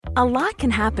A lot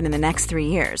can happen in the next 3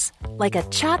 years. Like a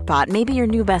chatbot may be your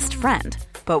new best friend.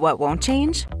 But what won't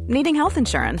change? Needing health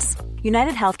insurance.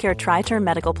 United Healthcare Tri-Term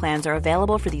Medical Plans are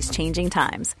available for these changing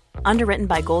times. Underwritten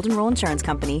by Golden Rule Insurance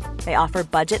Company, they offer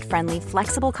budget-friendly,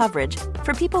 flexible coverage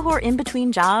for people who are in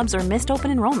between jobs or missed open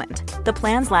enrollment. The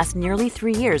plans last nearly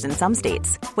 3 years in some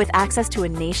states, with access to a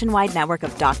nationwide network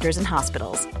of doctors and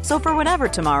hospitals. So for whatever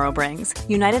tomorrow brings,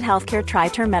 United Healthcare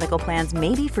Tri-Term Medical Plans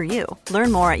may be for you.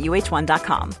 Learn more at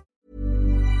uh1.com.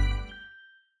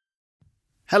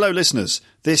 Hello listeners,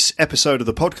 this episode of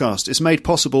the podcast is made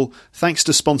possible thanks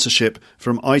to sponsorship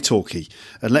from italki,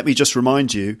 and let me just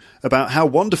remind you about how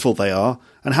wonderful they are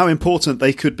and how important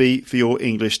they could be for your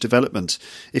English development.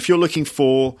 If you're looking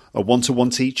for a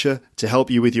one-to-one teacher to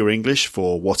help you with your English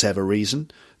for whatever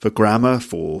reason, for grammar,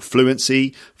 for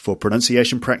fluency, for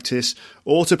pronunciation practice,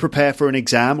 or to prepare for an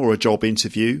exam or a job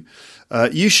interview,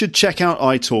 you should check out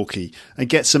italki and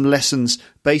get some lessons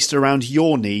based around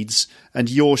your needs and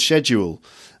your schedule.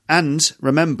 And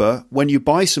remember, when you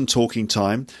buy some talking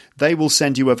time, they will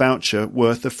send you a voucher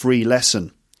worth a free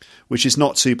lesson, which is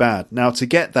not too bad. Now, to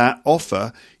get that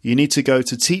offer, you need to go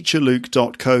to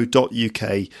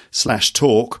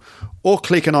teacherluke.co.uk/talk or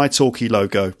click an italki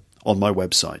logo on my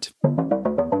website.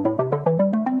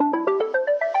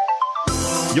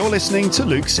 You're listening to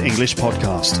Luke's English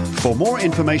Podcast. For more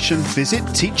information, visit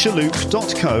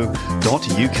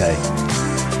teacherluke.co.uk.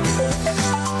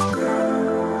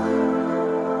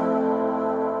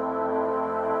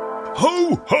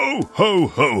 Ho, ho, ho,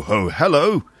 ho, ho.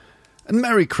 Hello and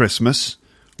Merry Christmas.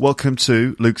 Welcome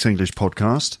to Luke's English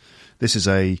Podcast. This is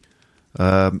a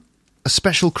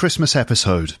special Christmas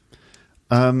episode.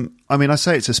 I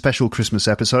say it's a special Christmas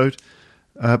episode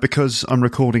because I'm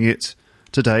recording it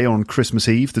today on Christmas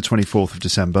Eve, the 24th of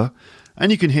December,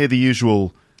 and you can hear the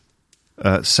usual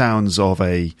sounds of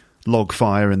a log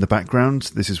fire in the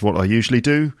background. This is what I usually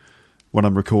do when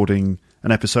I'm recording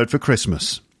an episode for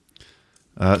Christmas.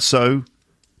 So,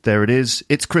 there it is.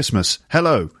 It's Christmas.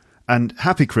 Hello, and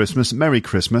Happy Christmas, Merry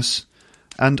Christmas,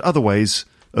 and other ways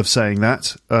of saying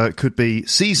that could be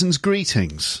season's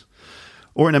greetings.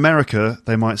 Or in America,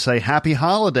 they might say Happy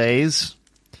Holidays.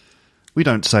 We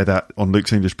don't say that on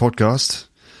Luke's English Podcast,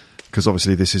 because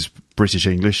obviously this is British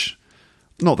English.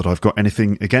 Not that I've got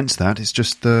anything against that, it's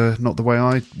just not the way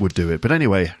I would do it. But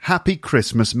anyway, Happy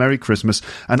Christmas, Merry Christmas,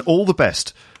 and all the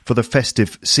best for the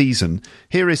festive season.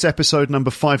 Here is episode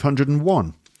number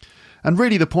 501. And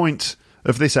really the point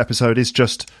of this episode is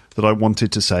just that I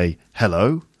wanted to say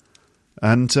hello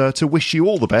and to wish you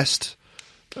all the best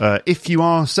if you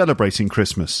are celebrating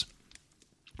Christmas.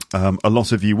 A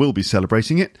lot of you will be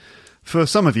celebrating it. For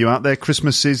some of you out there,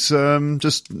 Christmas is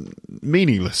just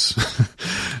meaningless.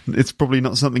 It's probably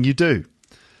not something you do.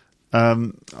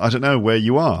 I don't know where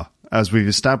you are, as we've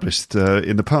established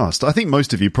in the past. I think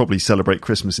most of you probably celebrate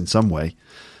Christmas in some way,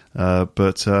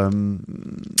 but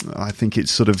I think it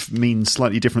sort of means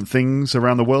slightly different things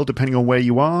around the world depending on where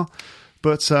you are.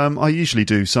 But I usually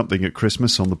do something at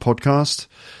Christmas on the podcast,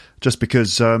 just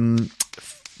because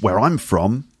where I'm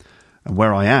from and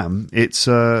where I am, it's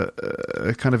a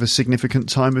kind of a significant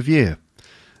time of year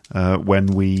when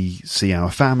we see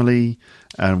our family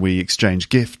and we exchange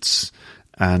gifts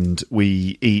and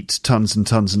we eat tons and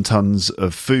tons and tons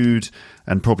of food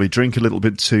and probably drink a little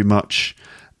bit too much.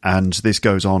 And this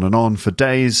goes on for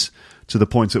days, to the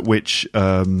point at which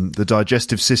the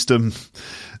digestive system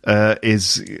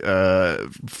is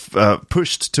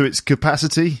pushed to its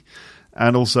capacity.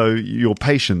 And also your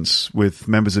patience with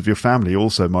members of your family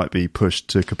also might be pushed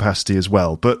to capacity as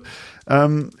well. But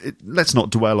let's not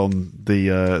dwell on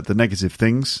the negative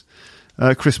things.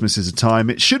 Christmas is a time,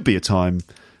 it should be a time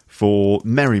for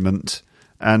merriment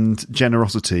and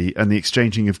generosity and the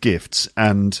exchanging of gifts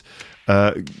and,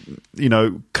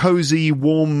 cozy,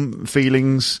 warm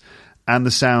feelings and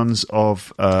the sounds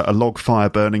of a log fire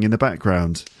burning in the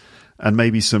background. And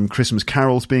maybe some Christmas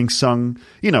carols being sung,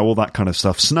 all that kind of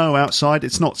stuff. Snow outside.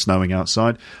 It's not snowing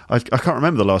outside. I can't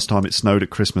remember the last time it snowed at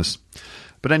Christmas.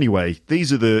 But anyway,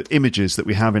 these are the images that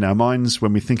we have in our minds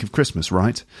when we think of Christmas,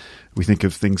 right? We think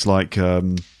of things like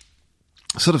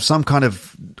sort of some kind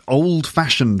of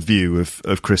old-fashioned view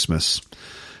of Christmas.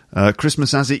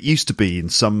 Christmas as it used to be in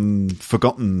some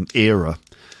forgotten era,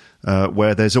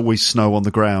 where there's always snow on the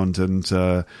ground and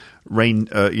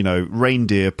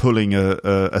reindeer pulling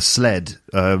a sled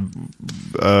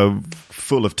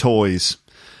full of toys,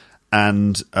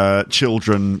 and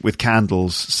children with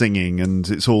candles singing, and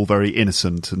it's all very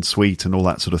innocent and sweet and all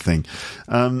that sort of thing.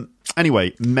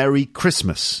 Anyway, Merry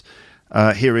Christmas.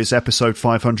 Here is episode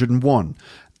 501.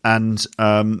 And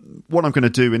what I'm going to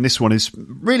do in this one is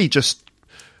really just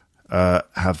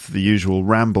have the usual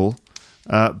ramble,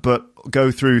 but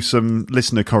go through some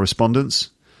listener correspondence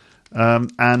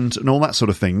and all that sort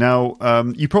of thing. Now,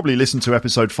 you probably listened to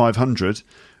episode 500,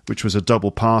 which was a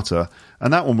double-parter,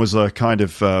 and that one was a kind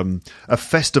of a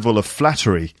festival of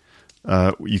flattery,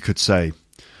 you could say,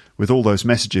 with all those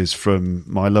messages from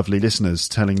my lovely listeners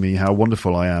telling me how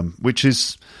wonderful I am, which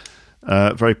is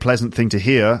a very pleasant thing to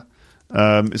hear.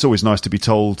 It's always nice to be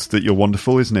told that you're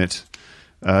wonderful, isn't it?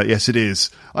 Yes, it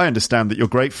is. I understand that you're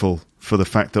grateful for the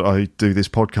fact that I do this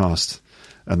podcast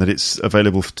and that it's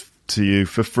available to you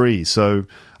for free. So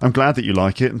I'm glad that you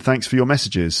like it, and thanks for your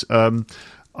messages.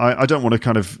 I don't want to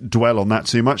kind of dwell on that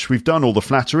too much. We've done all the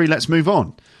flattery. Let's move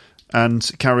on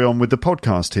and carry on with the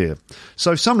podcast here.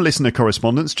 So some listener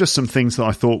correspondence, just some things that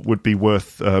I thought would be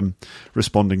worth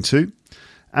responding to,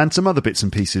 and some other bits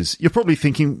and pieces. You're probably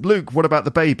thinking, Luke, what about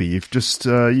the baby? You've just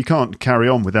you can't carry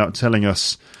on without telling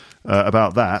us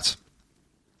about that.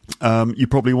 You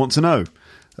probably want to know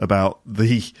about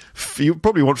you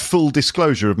probably want full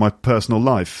disclosure of my personal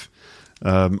life,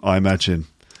 I imagine.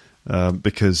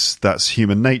 Because that's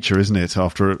human nature, isn't it,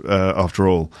 after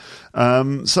all?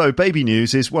 So baby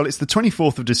news is, well, it's the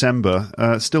 24th of December,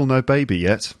 still no baby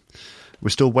yet. We're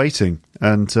still waiting,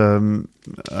 and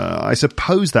I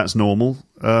suppose that's normal.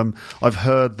 I've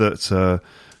heard that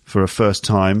for a first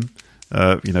time,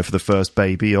 for the first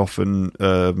baby, often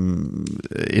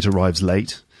it arrives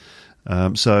late.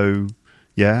 So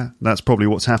yeah, that's probably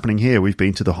what's happening here. We've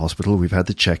been to the hospital, we've had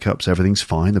the checkups, everything's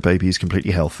fine, the baby is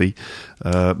completely healthy.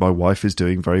 My wife is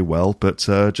doing very well, but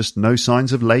just no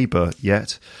signs of labour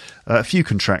yet. A few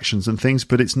contractions and things,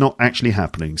 but it's not actually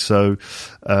happening. So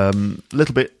a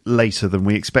little bit later than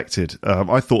we expected.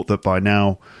 I thought that by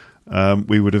now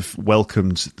we would have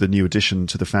welcomed the new addition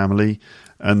to the family,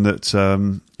 and that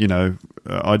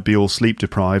I'd be all sleep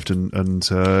deprived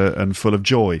and full of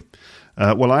joy.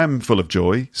 Well, I am full of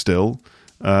joy still.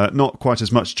 Not quite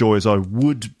as much joy as I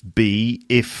would be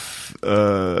if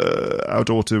our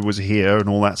daughter was here and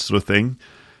all that sort of thing.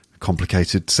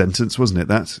 Complicated sentence, wasn't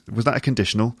it? Was that a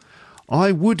conditional?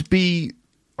 I would be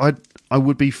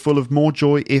full of more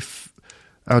joy if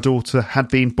our daughter had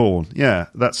been born. Yeah,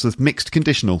 that's a mixed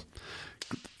conditional.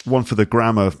 One for the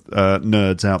grammar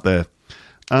nerds out there.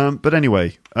 But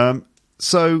anyway,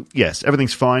 so yes,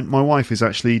 everything's fine. My wife is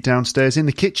actually downstairs in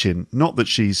the kitchen. Not that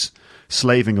she's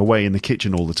slaving away in the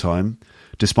kitchen all the time,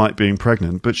 despite being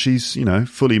pregnant, but she's,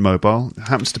 fully mobile.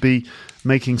 Happens to be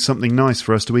making something nice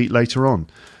for us to eat later on.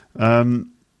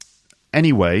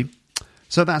 Anyway,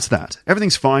 so that's that.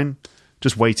 Everything's fine.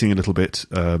 Just waiting a little bit,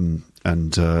 and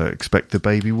expect the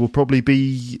baby will probably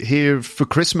be here for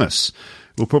Christmas.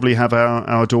 We'll probably have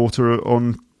our daughter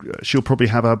on. She'll probably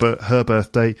have her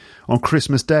birthday on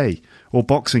Christmas Day or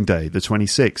Boxing Day, the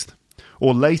 26th,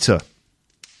 or later,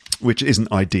 which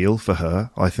isn't ideal for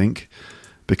her, I think,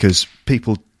 because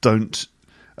people don't,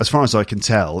 as far as I can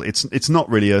tell, it's not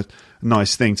really a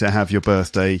nice thing to have your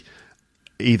birthday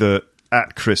either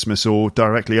at Christmas or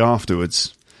directly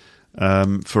afterwards,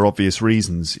 for obvious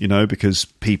reasons, because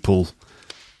people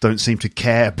don't seem to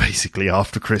care basically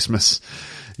after Christmas.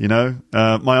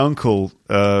 My uncle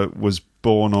was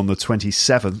born on the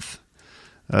 27th,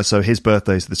 so his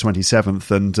birthday's the 27th,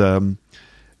 and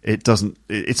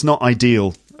it's not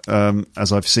ideal,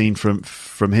 as I've seen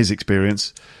from his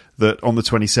experience, that on the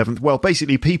 27th, well,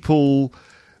 basically people,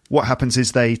 what happens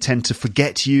is they tend to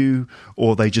forget you,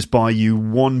 or they just buy you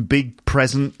one big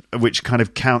present, which kind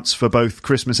of counts for both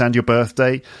Christmas and your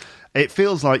birthday. It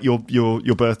feels like your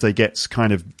birthday gets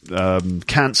kind of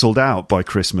cancelled out by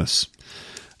Christmas.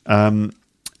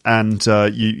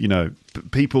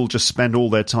 People just spend all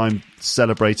their time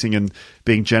celebrating and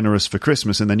being generous for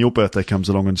Christmas, and then your birthday comes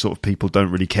along and sort of people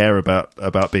don't really care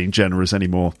about being generous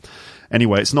anymore.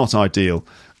 Anyway, it's not ideal.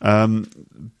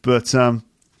 But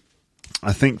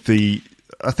I think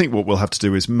what we'll have to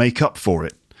do is make up for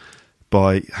it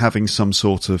by having some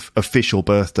sort of official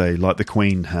birthday like the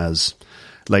Queen has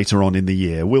later on in the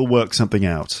year. We'll work something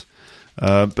out.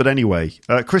 But anyway,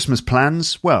 Christmas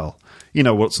plans, well, you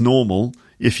know what's normal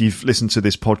if you've listened to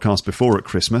this podcast before at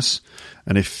Christmas,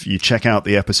 and if you check out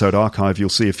the episode archive, you'll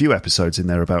see a few episodes in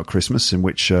there about Christmas in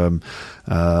which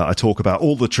I talk about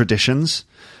all the traditions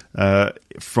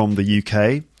from the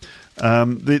UK.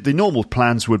 The normal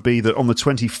plans would be that on the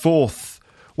 24th,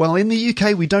 well, in the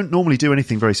UK, we don't normally do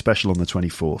anything very special on the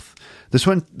 24th. The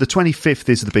 25th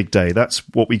is the big day. That's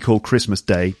what we call Christmas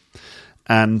Day.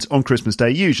 And on Christmas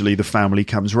Day, usually the family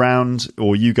comes round,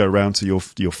 or you go round to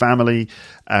your family,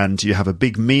 and you have a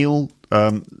big meal,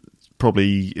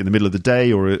 probably in the middle of the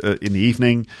day or in the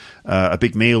evening, a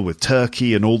big meal with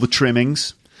turkey and all the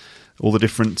trimmings, all the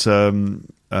different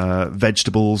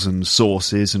vegetables and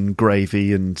sauces and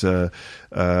gravy and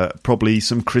probably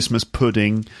some Christmas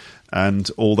pudding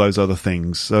and all those other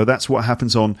things. So that's what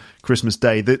happens on Christmas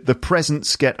Day. The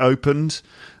presents get opened.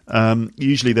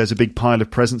 Usually there's a big pile of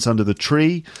presents under the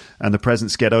tree and the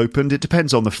presents get opened. It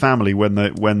depends on the family when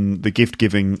the gift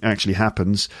giving actually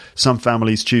happens. Some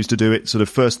families choose to do it sort of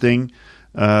first thing,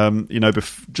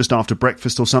 just after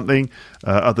breakfast or something.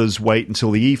 Others wait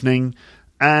until the evening.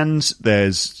 And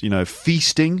there's,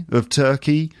 feasting of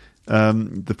turkey.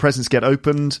 The presents get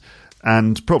opened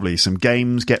and probably some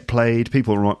games get played.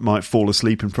 People might fall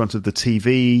asleep in front of the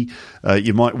TV.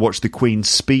 You might watch the Queen's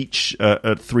speech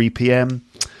at 3 p.m.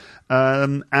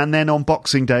 And then on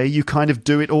Boxing Day, you kind of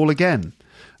do it all again.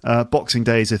 Boxing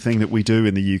Day is a thing that we do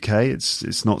in the UK.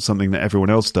 It's not something that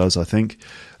everyone else does, I think.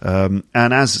 And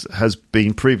as has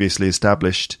been previously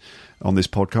established on this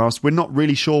podcast, we're not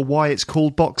really sure why it's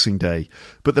called Boxing Day.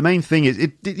 But the main thing is,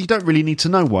 you don't really need to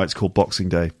know why it's called Boxing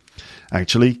Day,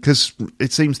 actually, because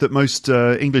it seems that most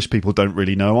English people don't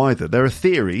really know either. There are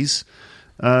theories,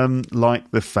 like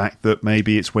the fact that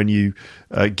maybe it's when you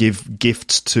give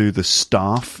gifts to the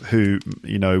staff who,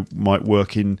 might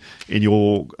work in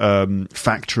your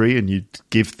factory, and you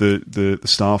give the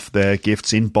staff their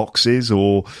gifts in boxes,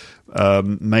 or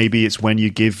maybe it's when you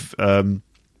give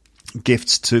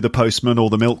gifts to the postman or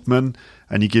the milkman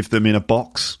and you give them in a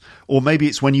box. Or maybe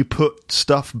it's when you put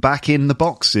stuff back in the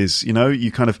boxes, you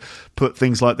kind of put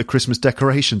things like the Christmas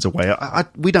decorations away.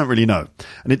 We don't really know,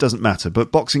 and it doesn't matter.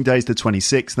 But Boxing Day is the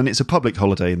 26th, and it's a public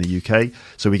holiday in the UK,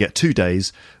 so we get 2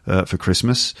 days for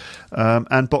Christmas.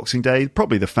 And Boxing Day,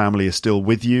 probably the family is still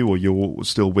with you, or you're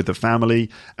still with the family,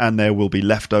 and there will be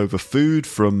leftover food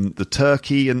from the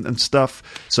turkey and stuff.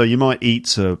 So you might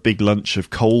eat a big lunch of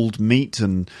cold meat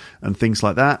and things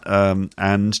like that.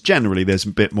 And generally there's a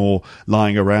bit more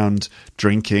lying around,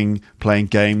 drinking, playing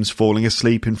games, falling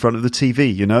asleep in front of the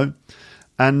TV,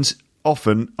 And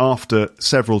often after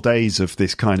several days of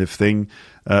this kind of thing,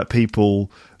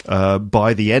 people,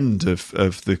 by the end of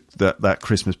that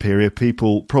Christmas period,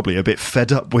 people probably a bit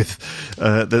fed up with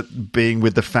being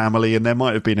with the family, and there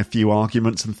might have been a few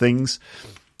arguments and things.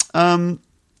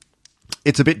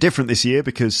 It's a bit different this year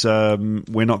because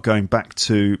we're not going back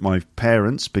to my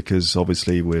parents, because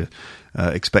obviously we're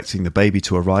expecting the baby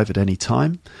to arrive at any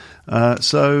time.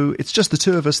 So it's just the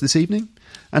two of us this evening.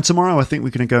 And tomorrow I think we're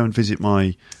going to go and visit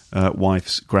my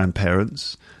wife's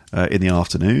grandparents in the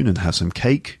afternoon and have some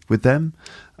cake with them.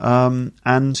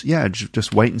 And yeah,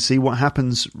 just wait and see what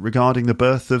happens regarding the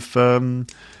birth of the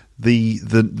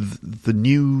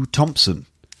new Thompson,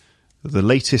 the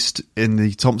latest in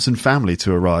the Thompson family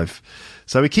to arrive.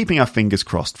 So we're keeping our fingers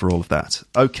crossed for all of that.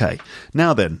 Okay,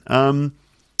 now then,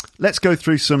 let's go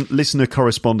through some listener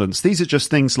correspondence. These are just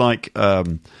things like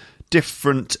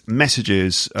different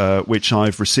messages which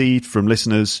I've received from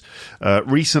listeners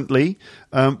recently.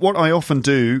 What I often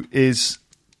do is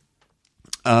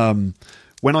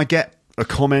when I get a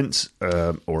comment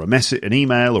or a message, an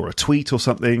email or a tweet or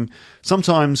something,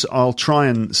 sometimes I'll try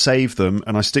and save them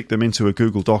and I stick them into a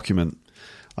Google document.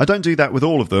 I don't do that with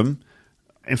all of them.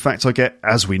 In fact,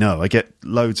 as we know, I get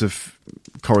loads of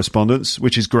correspondence,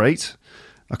 which is great.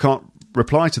 I can't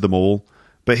reply to them all,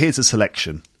 but here's a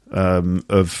selection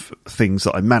of things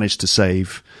that I managed to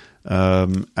save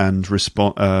and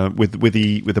respond with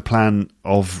the plan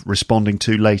of responding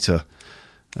to later.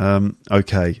 Okay,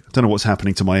 I don't know what's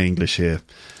happening to my English here,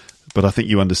 but I think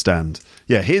you understand.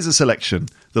 Yeah, here's a selection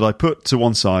that I put to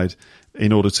one side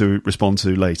in order to respond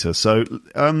to later. So,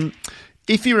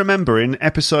 if you remember in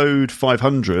episode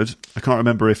 500, I can't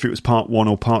remember if it was part 1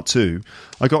 or part 2,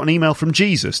 I got an email from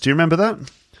Jesus. Do you remember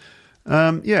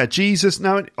that? Yeah, Jesus.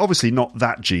 Now, obviously not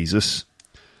that Jesus,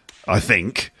 I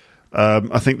think.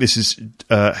 I think this is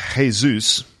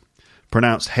Jesus,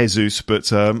 pronounced Jesus,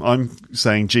 but I'm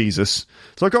saying Jesus.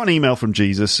 So I got an email from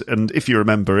Jesus, and if you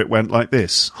remember, it went like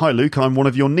this. Hi, Luke, I'm one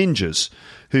of your ninjas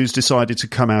who's decided to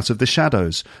come out of the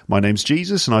shadows. My name's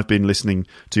Jesus, and I've been listening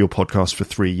to your podcast for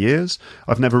 3 years.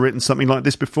 I've never written something like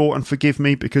this before, and forgive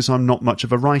me because I'm not much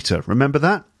of a writer. Remember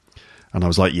that? And I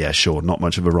was like, yeah, sure, not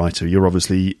much of a writer. You're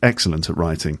obviously excellent at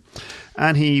writing.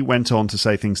 And he went on to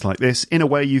say things like this. In a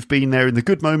way, you've been there in the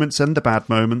good moments and the bad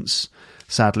moments.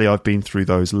 Sadly, I've been through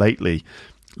those lately.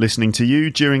 Listening to you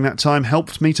during that time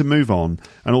helped me to move on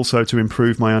and also to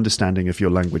improve my understanding of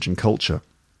your language and culture.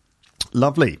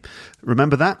 Lovely.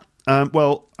 Remember that?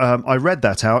 I read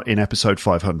that out in episode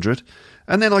 500.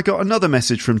 And then I got another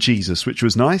message from Jesus, which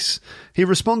was nice. He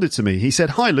responded to me. He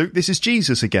said, Hi, Luke, this is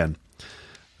Jesus again.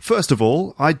 First of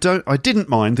all, I didn't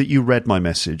mind that you read my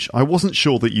message. I wasn't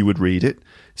sure that you would read it,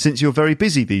 since you're very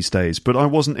busy these days, but I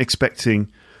wasn't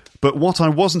expecting But what I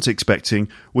wasn't expecting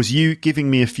was you giving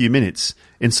me a few minutes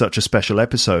in such a special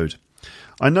episode.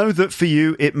 I know that for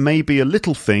you it may be a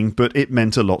little thing, but it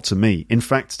meant a lot to me. In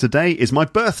fact, today is my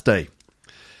birthday.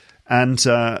 And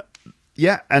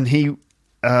and he...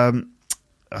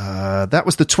 that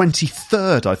was the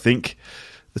 23rd, I think.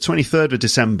 The 23rd of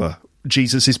December,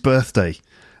 Jesus' birthday.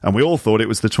 And we all thought it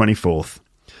was the 24th.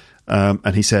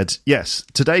 And he said, yes,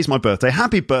 today's my birthday.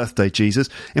 Happy birthday, Jesus.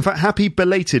 In fact, happy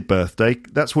belated birthday.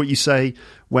 That's what you say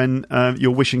when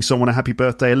you're wishing someone a happy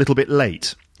birthday a little bit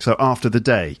late. So after the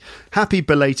day. Happy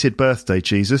belated birthday,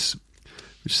 Jesus.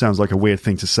 Which sounds like a weird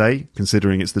thing to say,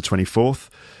 considering it's the 24th.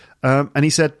 And he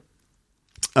said,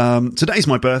 today's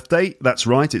my birthday. That's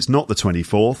right, it's not the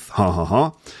 24th. Ha ha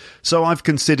ha. So I've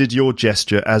considered your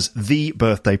gesture as the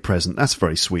birthday present. That's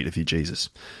very sweet of you, Jesus.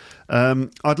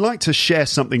 I'd like to share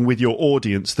something with your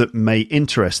audience that may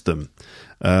interest them,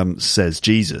 says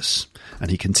Jesus.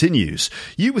 And he continues,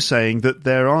 you were saying that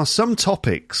there are some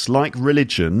topics, like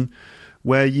religion,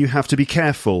 where you have to be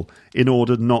careful in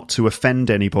order not to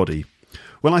offend anybody.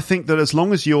 Well, I think that as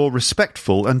long as you're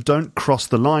respectful and don't cross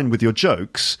the line with your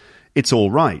jokes, it's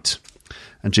all right.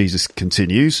 And Jesus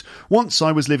continues, once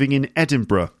I was living in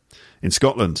Edinburgh, in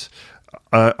Scotland.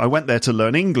 I went there to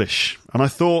learn English, and I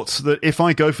thought that if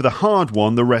I go for the hard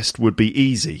one, the rest would be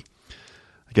easy.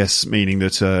 I guess meaning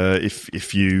that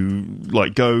if you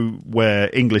go where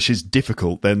English is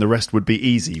difficult, then the rest would be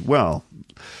easy. Well,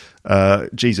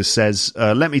 Jesus says,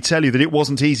 let me tell you that it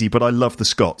wasn't easy, but I love the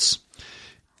Scots.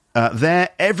 There,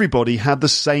 everybody had the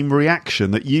same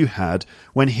reaction that you had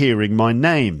when hearing my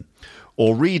name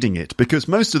or reading it, because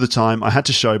most of the time I had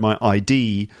to show my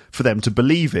ID for them to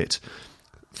believe it.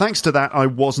 Thanks to that, I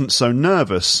wasn't so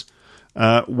nervous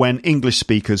when English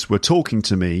speakers were talking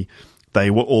to me.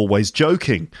 They were always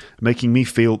joking, making me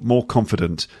feel more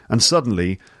confident, and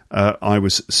suddenly I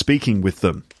was speaking with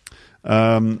them.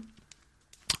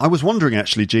 I was wondering,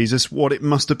 actually, Jesus, what it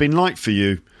must have been like for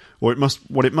you, or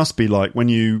what it must be like when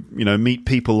you meet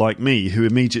people like me who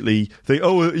immediately think,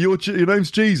 oh, your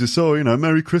name's Jesus, oh,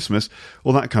 Merry Christmas,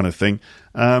 all that kind of thing.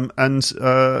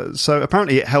 So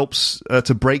apparently it helps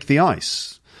to break the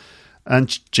ice.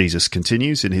 And Jesus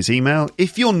continues in his email,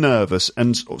 if you're nervous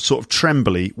and sort of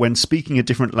trembly when speaking a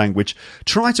different language,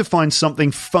 try to find something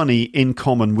funny in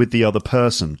common with the other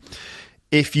person.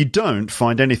 If you don't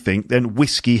find anything, then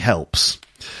whiskey helps.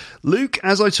 Luke,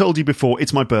 as I told you before,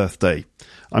 it's my birthday.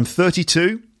 I'm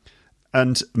 32,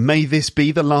 and may this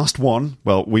be the last one.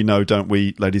 Well, we know, don't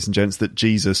we, ladies and gents, that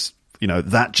Jesus,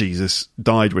 that Jesus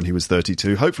died when he was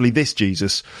 32. Hopefully this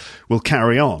Jesus will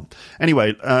carry on.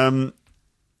 Anyway,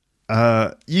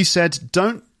 you said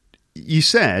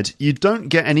you don't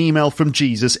get an email from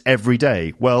Jesus every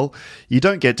day. Well, you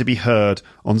don't get to be heard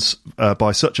on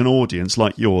by such an audience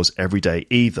like yours every day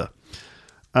either.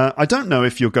 I don't know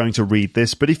if you're going to read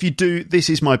this, but if you do, this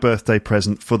is my birthday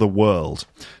present for the world.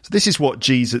 So this is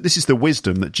the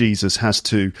wisdom that Jesus has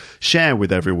to share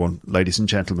with everyone, ladies and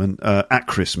gentlemen, at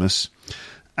Christmas.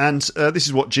 And this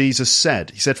is what Jesus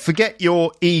said. He said, forget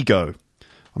your ego.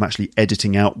 I'm actually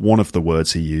editing out one of the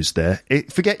words he used there.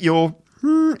 Forget your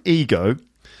ego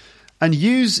and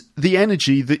use the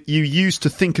energy that you use to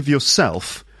think of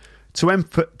yourself to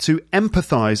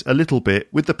empathise a little bit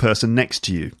with the person next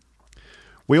to you.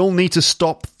 We all need to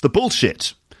stop the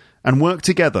bullshit and work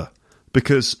together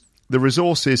because the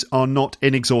resources are not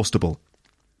inexhaustible.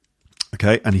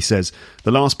 Okay, and he says,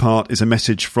 the last part is a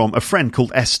message from a friend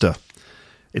called Esther.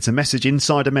 It's a message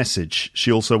inside a message. She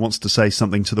also wants to say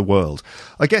something to the world.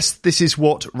 I guess this is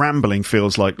what rambling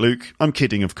feels like, Luke. I'm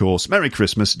kidding, of course. Merry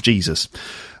Christmas, Jesus.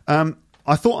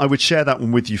 I thought I would share that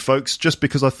one with you folks just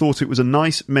because I thought it was a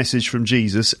nice message from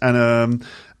Jesus and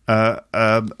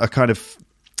a kind of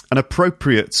an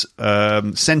appropriate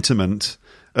sentiment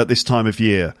at this time of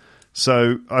year.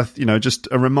 So, just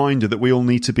a reminder that we all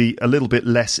need to be a little bit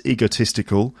less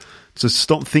egotistical, to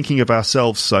stop thinking of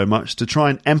ourselves so much, to try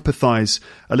and empathise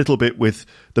a little bit with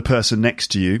the person next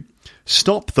to you,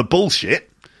 stop the bullshit,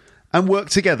 and work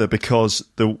together because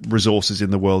the resources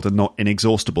in the world are not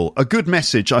inexhaustible. A good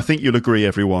message, I think you'll agree,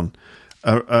 everyone.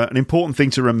 An important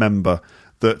thing to remember,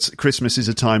 that Christmas is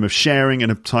a time of sharing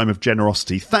and a time of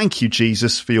generosity. Thank you,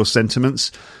 Jesus, for your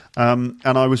sentiments. And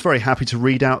I was very happy to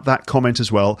read out that comment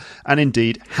as well. And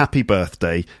indeed, happy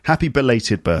birthday. Happy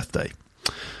belated birthday.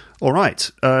 All right.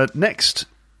 Next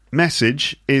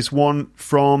message is one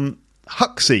from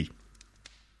Huxley.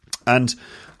 And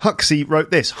Huxley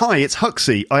wrote this. Hi, it's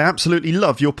Huxley. I absolutely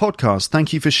love your podcast.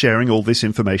 Thank you for sharing all this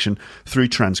information through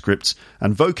transcripts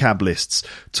and vocab lists.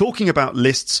 Talking about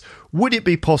lists, would it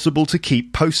be possible to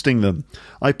keep posting them?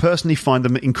 I personally find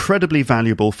them incredibly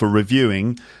valuable for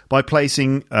reviewing by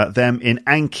placing them in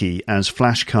Anki as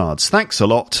flashcards. Thanks a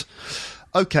lot.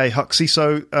 Okay, Huxley,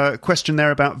 so question there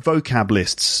about vocab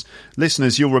lists.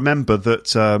 Listeners, you'll remember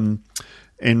that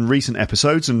in recent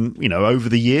episodes and, over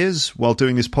the years while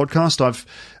doing this podcast, I've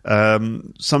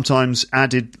sometimes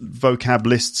added vocab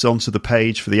lists onto the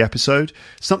page for the episode,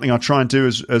 something I try and do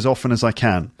as often as I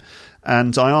can.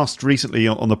 And I asked recently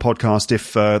on the podcast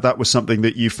if that was something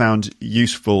that you found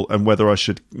useful and whether I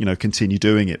should, continue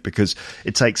doing it, because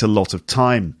it takes a lot of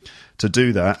time to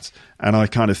do that. And I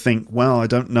kind of think, well, I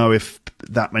don't know if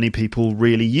that many people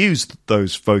really use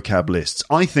those vocab lists.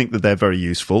 I think that they're very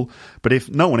useful, but if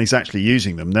no one is actually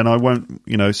using them, then I won't,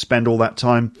 spend all that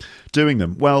time doing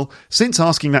them. Well, since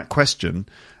asking that question,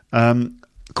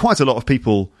 quite a lot of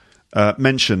people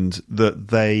mentioned that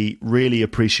they really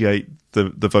appreciate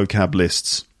the vocab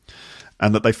lists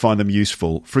and that they find them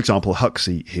useful. For example,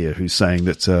 Huxley here, who's saying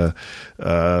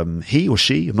that he or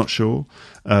she, I'm not sure,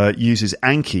 uses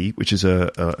Anki, which is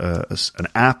an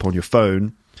app on your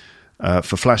phone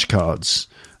for flashcards.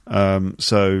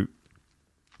 So,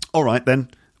 all right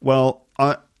then. Well,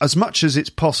 as much as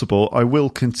it's possible, I will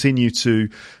continue to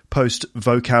post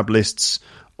vocab lists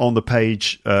on the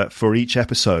page for each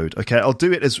episode. Okay, I'll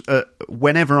do it as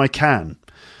whenever I can.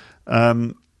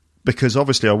 Because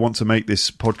obviously I want to make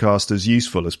this podcast as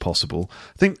useful as possible.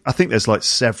 I think there's like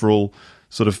several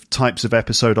sort of types of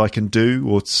episode I can do,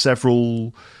 or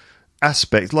several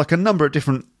aspects, like a number of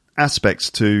different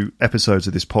aspects to episodes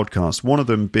of this podcast. One of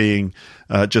them being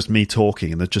just me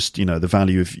talking, and the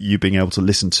value of you being able to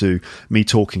listen to me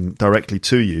talking directly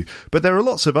to you. But there are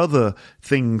lots of other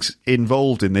things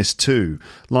involved in this too,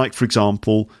 like, for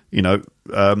example,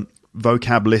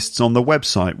 vocab lists on the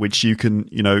website, which you can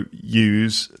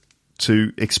use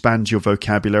to expand your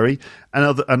vocabulary, and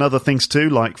other things too,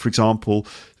 like, for example,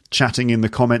 chatting in the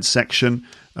comments section,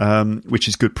 which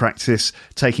is good practice,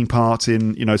 taking part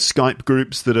in Skype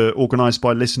groups that are organised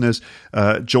by listeners,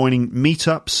 joining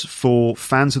meetups for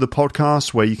fans of the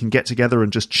podcast where you can get together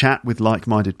and just chat with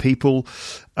like-minded people,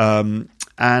 and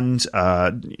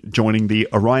joining the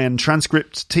Orion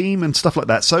transcript team and stuff like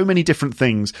that. So many different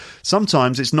things.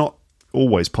 Sometimes it's not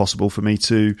always possible for me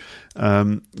to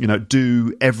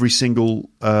do every single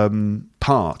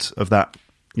part of that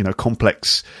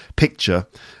complex picture,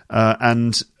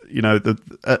 and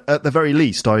at the very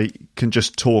least I can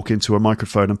just talk into a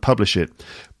microphone and publish it.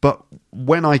 But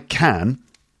when I can,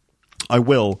 I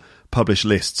will publish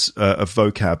lists of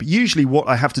vocab. Usually what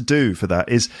I have to do for that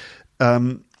is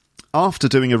after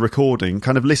doing a recording,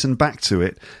 kind of listen back to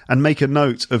it and make a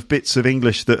note of bits of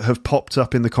English that have popped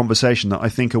up in the conversation that I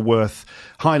think are worth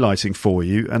highlighting for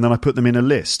you, and then I put them in a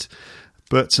list.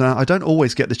 But I don't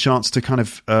always get the chance to kind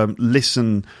of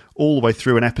listen all the way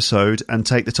through an episode and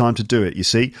take the time to do it, you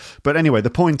see. But anyway, the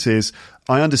point is,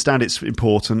 I understand it's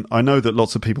important. I know that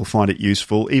lots of people find it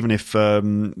useful, even if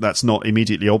that's not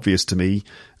immediately obvious to me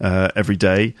every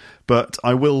day. But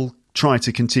I will try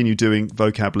to continue doing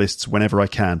vocab lists whenever I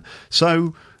can.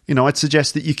 So, I'd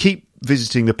suggest that you keep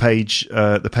visiting the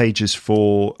pages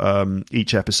for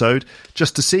each episode,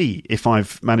 just to see if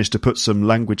I've managed to put some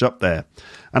language up there.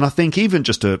 And I think even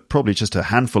probably just a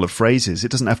handful of phrases.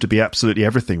 It doesn't have to be absolutely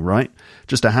everything, right?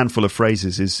 Just a handful of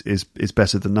phrases is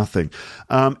better than nothing.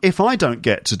 If I don't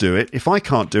get to do it, if I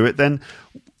can't do it, then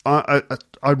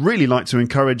I'd really like to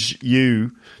encourage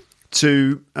you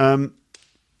to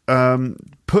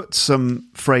put some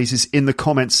phrases in the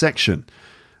comments section.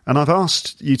 And I've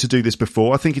asked you to do this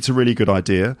before. I think it's a really good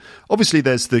idea. Obviously,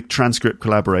 there's the transcript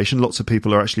collaboration. Lots of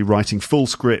people are actually writing full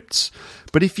scripts.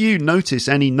 But if you notice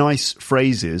any nice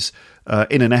phrases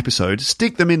in an episode,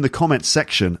 stick them in the comments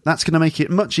section. That's going to make it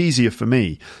much easier for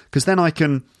me, because then I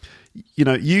can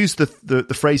use the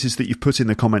phrases that you've put in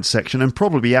the comments section and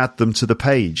probably add them to the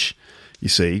page, you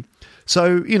see.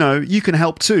 So, you can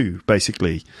help too,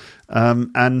 basically.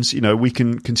 And we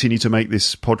can continue to make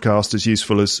this podcast as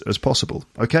useful as possible.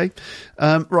 Okay?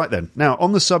 Right then. Now,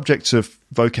 on the subject of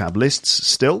vocab lists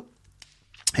still,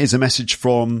 here's a message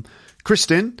from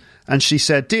Kristin, and she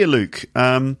said, "Dear Luke,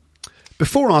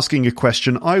 before asking a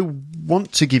question, I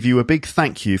want to give you a big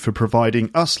thank you for providing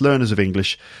us learners of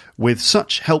English with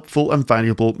such helpful and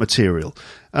valuable material."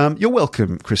 You're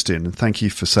welcome, Kristin, and thank you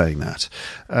for saying that.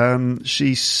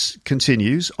 She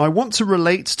continues, "I want to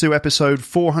relate to episode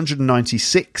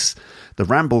 496, the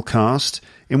Ramblecast,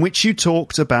 in which you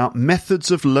talked about methods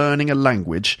of learning a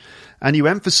language, and you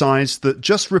emphasised that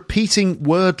just repeating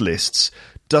word lists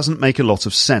doesn't make a lot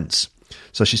of sense.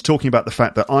 So she's talking about the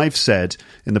fact that I've said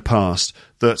in the past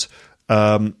that,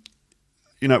 there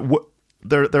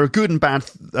are good and bad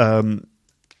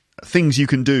things you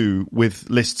can do with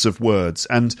lists of words.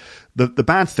 And the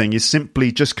bad thing is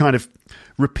simply just kind of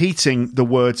repeating the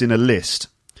words in a list,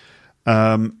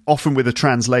 often with a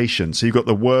translation. So you've got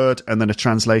the word and then a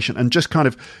translation, and just kind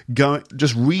of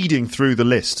just reading through the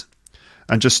list.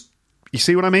 And just, you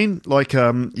see what I mean? Like,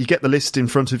 you get the list in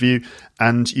front of you,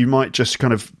 and you might just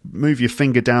kind of move your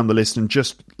finger down the list and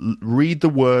just read the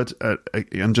word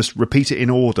and just repeat it in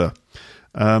order.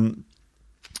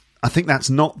 I think that's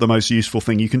not the most useful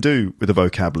thing you can do with a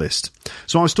vocab list.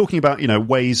 So I was talking about,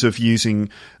 ways of using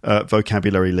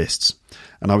vocabulary lists.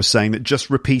 And I was saying that just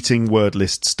repeating word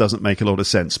lists doesn't make a lot of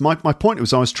sense. My point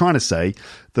was, I was trying to say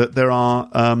that there are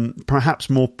perhaps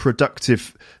more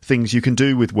productive things you can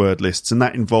do with word lists, and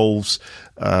that involves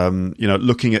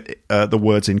looking at the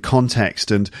words in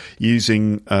context and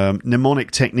using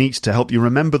mnemonic techniques to help you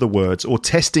remember the words, or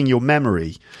testing your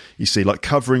memory. You see, like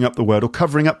covering up the word or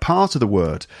covering up part of the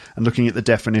word and looking at the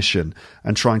definition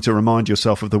and trying to remind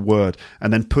yourself of the word,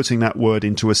 and then putting that word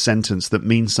into a sentence that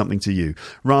means something to you,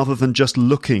 rather than just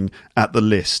looking at the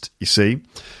list, you see.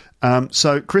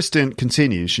 So Kristin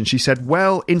continues, and she said,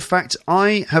 well, in fact,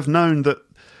 I have known that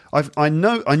I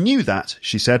knew that,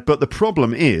 she said, but the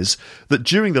problem is that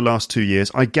during the last 2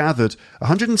 years, I gathered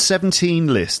 117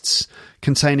 lists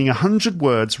containing 100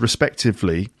 words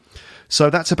respectively. So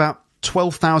that's about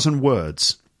 12,000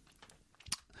 words.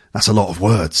 That's a lot of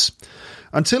words.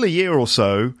 Until a year or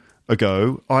so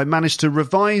ago, I managed to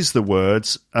revise the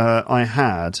words I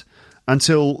had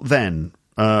until then.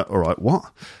 All right,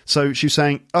 what? So she was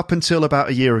saying up until about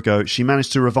a year ago, she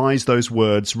managed to revise those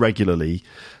words regularly.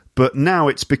 But now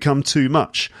it's become too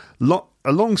much.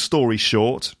 A long story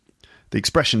short, the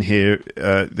expression here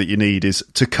that you need is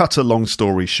to cut a long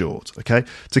story short, okay?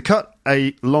 To cut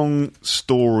a long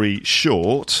story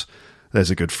short, there's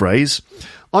a good phrase.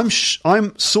 I'm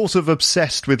sort of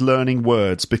obsessed with learning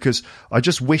words because I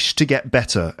just wish to get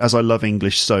better, as I love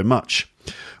English so much.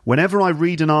 Whenever I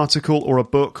read an article or a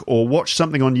book or watch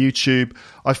something on YouTube,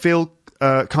 I feel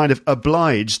kind of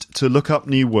obliged to look up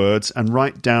new words and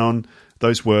write down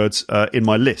those words in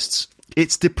my lists.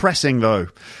 It's depressing, though,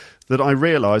 that I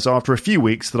realise after a few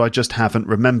weeks that I just haven't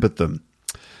remembered them.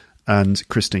 And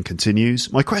Kristin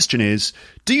continues, my question is,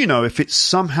 do you know if it's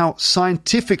somehow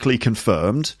scientifically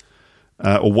confirmed,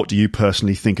 or what do you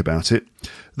personally think about it,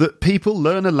 that people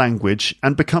learn a language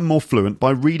and become more fluent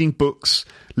by reading books,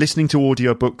 listening to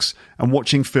audiobooks and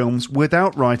watching films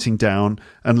without writing down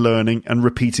and learning and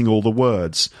repeating all the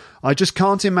words? I just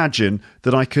can't imagine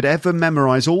that I could ever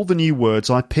memorise all the new words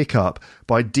I pick up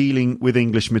by dealing with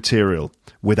English material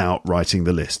without writing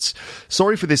the lists.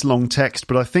 Sorry for this long text,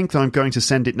 but I think that I'm going to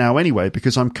send it now anyway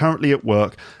because I'm currently at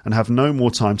work and have no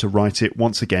more time to write it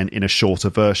once again in a shorter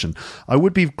version. I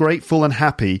would be grateful and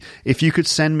happy if you could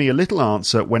send me a little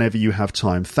answer whenever you have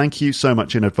time. Thank you so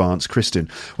much in advance, Kristin.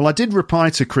 Well, I did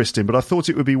reply to Kristin, but I thought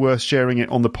it would be worth sharing it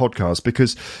on the podcast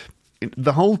because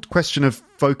the whole question of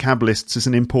vocab lists is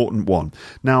an important one.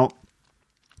 Now,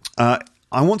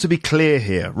 I want to be clear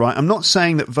here, right? I'm not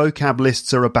saying that vocab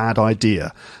lists are a bad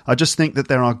idea. I just think that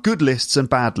there are good lists and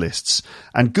bad lists,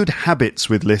 and good habits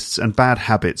with lists and bad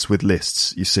habits with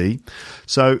lists, you see?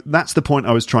 So that's the point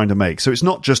I was trying to make. So it's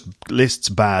not just lists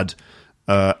bad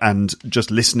and just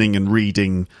listening and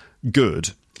reading good,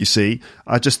 you see?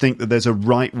 I just think that there's a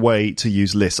right way to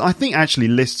use lists. I think actually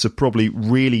lists are probably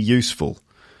really useful.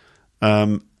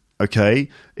 Okay,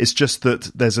 it's just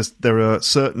that there are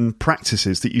certain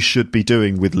practices that you should be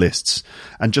doing with lists,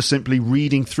 and just simply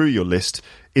reading through your list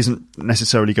isn't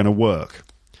necessarily going to work.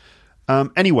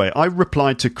 Anyway, I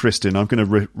replied to Kristin. I'm going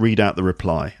to read out the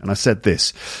reply, and I said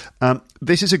this.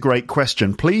 This is a great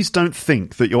question. Please don't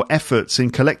think that your efforts in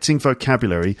collecting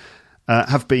vocabulary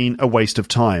have been a waste of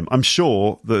time. I'm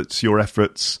sure that your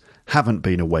efforts haven't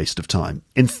been a waste of time.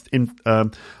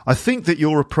 I think that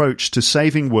your approach to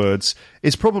saving words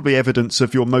is probably evidence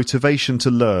of your motivation to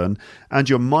learn and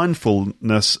your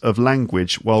mindfulness of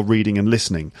language while reading and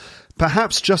listening.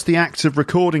 Perhaps just the act of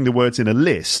recording the words in a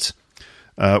list,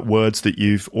 words that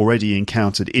you've already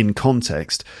encountered in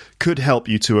context, could help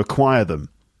you to acquire them.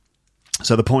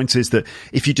 So the point is that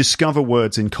if you discover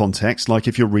words in context, like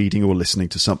if you're reading or listening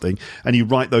to something, and you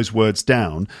write those words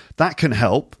down, that can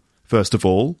help, first of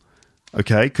all,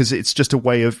 okay, because it's just a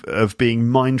way of being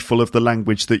mindful of the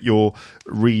language that you're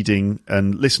reading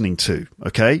and listening to,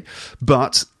 okay?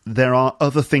 But there are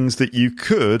other things that you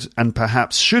could and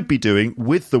perhaps should be doing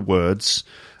with the words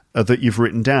that you've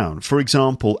written down. For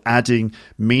example, adding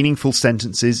meaningful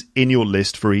sentences in your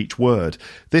list for each word.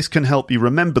 This can help you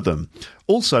remember them.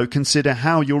 Also, consider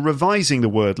how you're revising the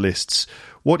word lists.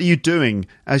 What are you doing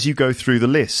as you go through the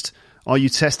list? Are you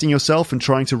testing yourself and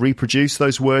trying to reproduce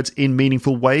those words in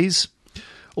meaningful ways?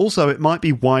 Also, it might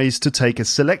be wise to take a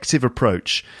selective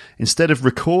approach. Instead of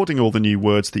recording all the new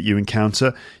words that you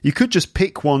encounter, you could just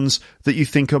pick ones that you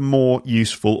think are more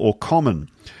useful or common.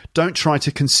 Don't try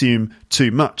to consume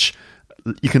too much.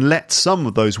 You can let some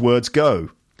of those words go.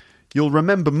 You'll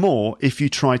remember more if you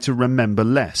try to remember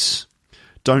less.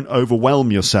 Don't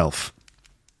overwhelm yourself.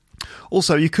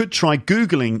 Also, you could try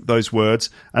Googling those words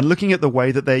and looking at the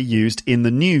way that they're used in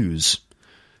the news.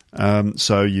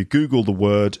 So you Google the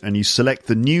word and you select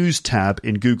the news tab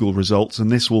in Google results, and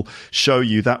this will show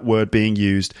you that word being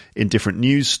used in different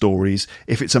news stories.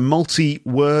 If it's a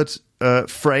multi-word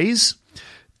phrase,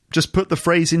 just put the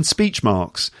phrase in speech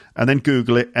marks and then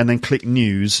Google it and then click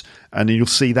news, and then you'll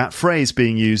see that phrase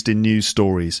being used in news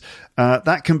stories.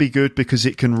 That can be good because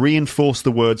it can reinforce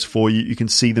the words for you. You can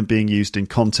see them being used in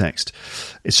context.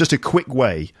 It's just a quick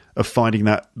way of finding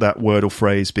that word or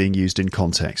phrase being used in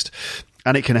context.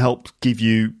 And it can help give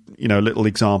you, little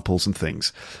examples and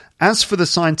things. As for the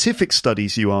scientific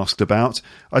studies you asked about,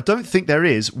 I don't think there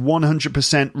is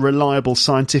 100% reliable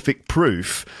scientific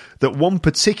proof that one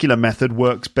particular method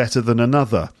works better than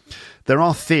another. There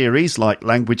are theories like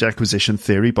language acquisition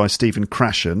theory by Stephen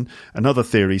Krashen and other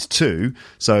theories too.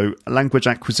 So language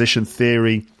acquisition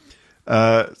theory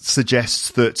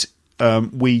suggests that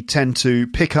we tend to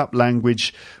pick up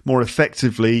language more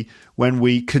effectively when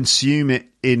we consume it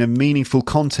in a meaningful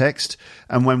context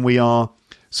and when we are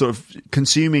sort of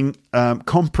consuming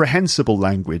comprehensible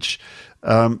language.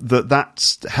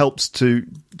 That helps to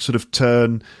sort of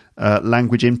turn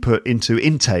language input into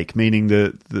intake, meaning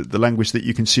the language that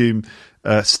you consume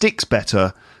sticks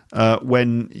better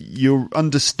when you're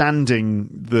understanding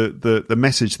the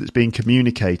message that's being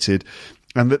communicated,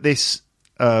 and that this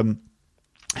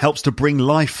helps to bring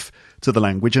life to the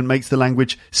language and makes the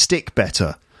language stick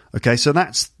better. Okay, so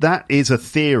that is a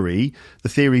theory. The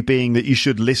theory being that you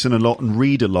should listen a lot and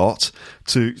read a lot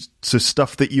to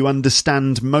stuff that you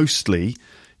understand mostly.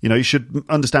 You should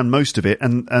understand most of it,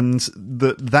 and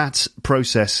that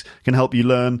process can help you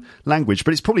learn language.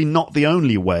 But it's probably not the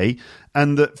only way,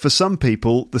 and that for some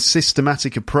people, the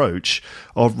systematic approach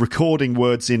of recording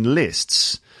words in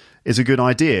lists is a good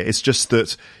idea. It's just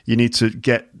that you need to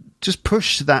just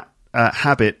push that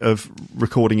habit of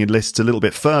recording in lists a little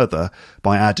bit further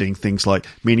by adding things like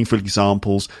meaningful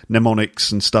examples,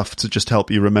 mnemonics and stuff to just help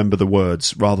you remember the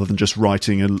words rather than just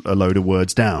writing a load of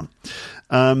words down.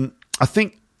 I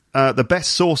think the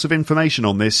best source of information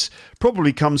on this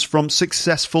probably comes from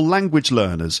successful language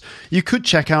learners. You could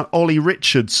check out Ollie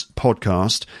Richards'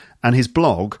 podcast and his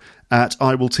blog at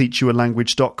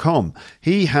iwillteachyoualanguage.com.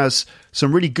 He has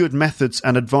some really good methods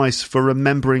and advice for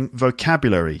remembering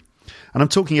vocabulary. And I'm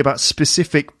talking about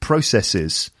specific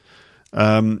processes,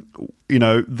 that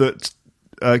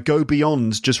go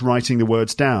beyond just writing the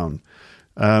words down.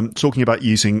 Talking about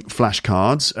using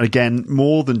flashcards, again,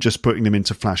 more than just putting them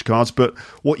into flashcards, but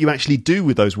what you actually do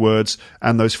with those words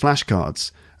and those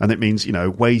flashcards. And it means,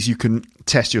 ways you can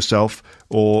test yourself,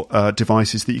 or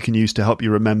devices that you can use to help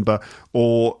you remember,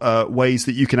 or ways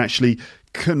that you can actually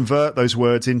convert those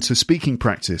words into speaking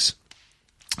practice.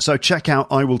 So check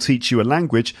out I Will Teach You a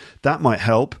Language. That might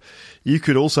help. You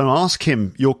could also ask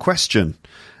him your question,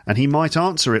 and he might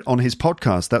answer it on his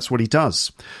podcast. That's what he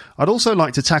does. I'd also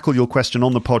like to tackle your question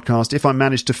on the podcast if I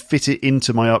manage to fit it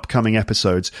into my upcoming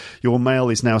episodes. Your mail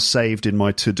is now saved in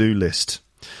my to-do list.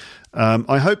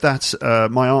 I hope that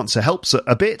my answer helps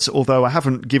a bit, although I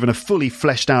haven't given a fully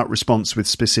fleshed out response with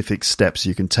specific steps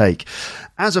you can take.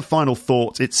 As a final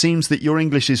thought, it seems that your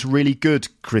English is really good,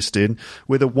 Kristin,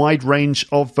 with a wide range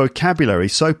of vocabulary.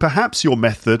 So perhaps your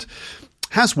method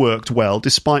has worked well,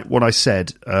 despite what I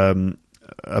said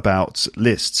about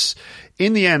lists.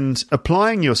 In the end,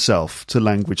 applying yourself to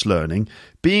language learning,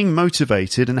 being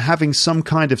motivated and having some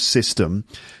kind of system,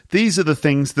 these are the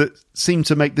things that seem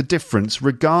to make the difference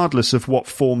regardless of what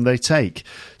form they take.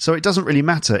 So it doesn't really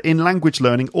matter. In language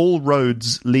learning, all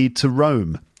roads lead to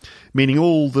Rome, meaning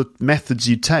all the methods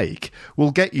you take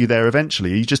will get you there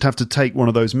eventually. You just have to take one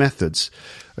of those methods.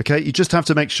 Okay, you just have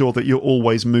to make sure that you're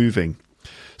always moving.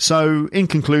 So in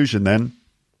conclusion then,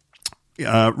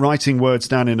 writing words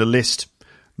down in a list,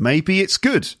 maybe it's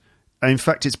good. In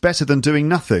fact, it's better than doing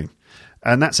nothing.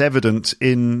 And that's evident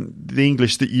in the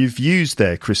English that you've used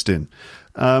there, Kristin.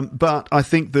 But I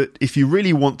think that if you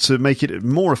really want to make it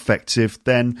more effective,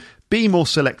 then be more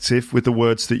selective with the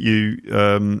words that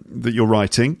you're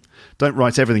writing. Don't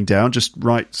write everything down. Just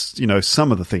write,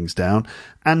 some of the things down,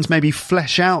 and maybe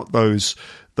flesh out those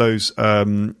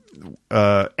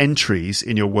entries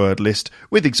in your word list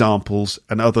with examples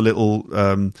and other little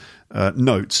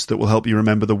notes that will help you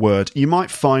remember the word. You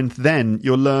might find then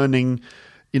you're learning.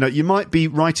 You might be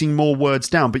writing more words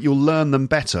down, but you'll learn them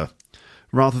better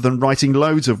rather than writing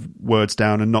loads of words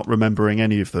down and not remembering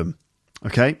any of them.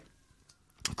 Okay?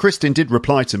 Kristin did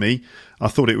reply to me. I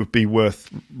thought it would be worth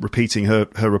repeating her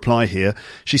reply here.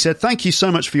 She said, "Thank you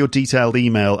so much for your detailed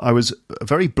email. I was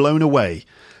very blown away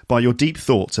by your deep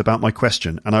thoughts about my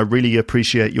question, and I really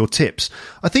appreciate your tips."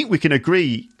 I think we can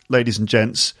agree, ladies and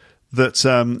gents, that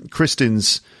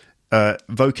Kristin's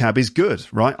vocab is good,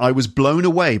 right? I was blown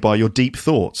away by your deep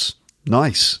thoughts.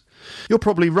 Nice. You're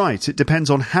probably right. It depends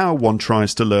on how one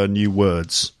tries to learn new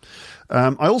words.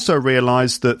 I also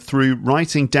realised that through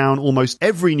writing down almost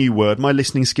every new word, my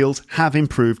listening skills have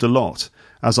improved a lot,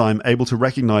 as I'm able to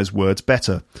recognise words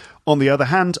better. On the other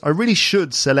hand, I really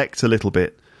should select a little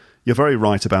bit. You're very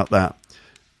right about that.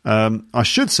 I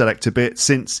should select a bit,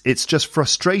 since it's just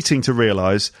frustrating to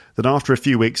realise that after a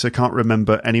few weeks I can't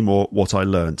remember anymore what I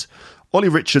learnt. Ollie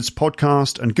Richards'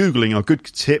 podcast and Googling are good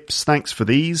tips. Thanks for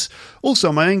these.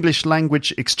 Also, my English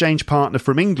language exchange partner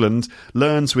from England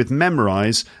learns with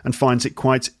Memorise and finds it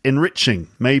quite enriching.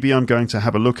 Maybe I'm going to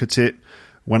have a look at it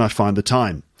when I find the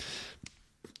time.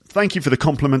 Thank you for the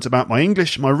compliment about my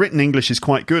English. My written English is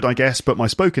quite good, I guess, but my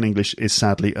spoken English is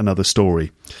sadly another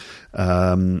story.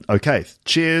 Okay,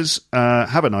 cheers.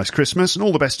 Have a nice Christmas, and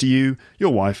all the best to you,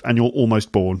 your wife, and your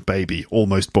almost born baby.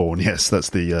 Almost born, yes, that's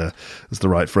the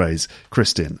right phrase.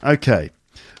 Kristin. Okay,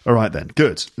 all right then.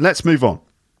 Good. Let's move on.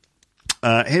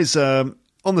 Here's on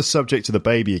the subject of the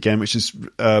baby again, which is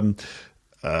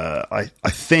I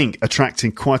think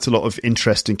attracting quite a lot of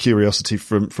interest and curiosity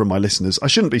from my listeners. I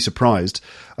shouldn't be surprised.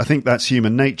 I think that's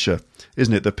human nature,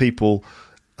 isn't it? That people.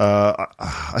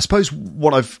 I suppose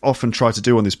what I've often tried to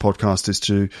do on this podcast is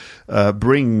to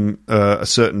bring a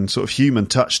certain sort of human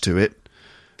touch to it.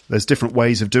 There's different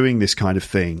ways of doing this kind of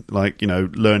thing, like,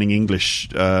 learning English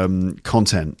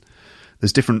content.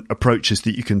 There's different approaches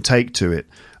that you can take to it.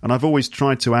 And I've always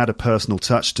tried to add a personal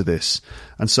touch to this.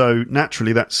 And so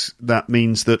naturally that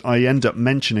means that I end up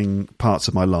mentioning parts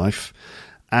of my life.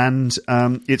 And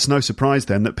it's no surprise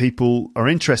then that people are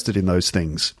interested in those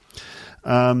things.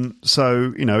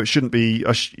 So, it shouldn't be...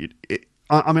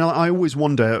 I always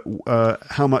wonder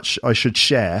how much I should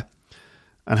share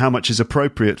and how much is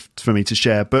appropriate for me to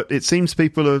share. But it seems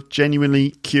people are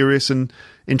genuinely curious and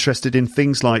interested in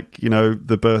things like,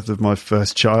 the birth of my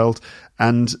first child.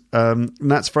 And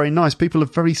that's very nice. People are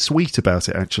very sweet about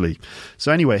it, actually.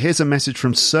 So anyway, here's a message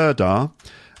from Serdar.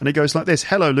 And it goes like this.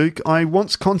 Hello, Luke. I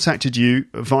once contacted you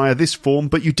via this form,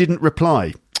 but you didn't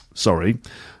reply. Sorry,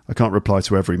 I can't reply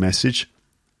to every message.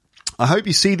 I hope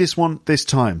you see this one this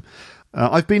time.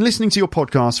 I've been listening to your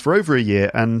podcast for over a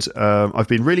year, and I've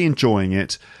been really enjoying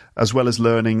it, as well as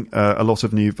learning a lot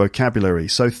of new vocabulary.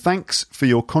 So thanks for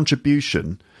your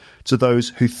contribution to those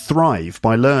who thrive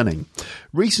by learning.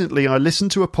 Recently, I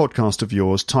listened to a podcast of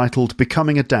yours titled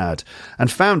Becoming a Dad,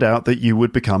 and found out that you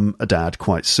would become a dad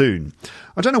quite soon.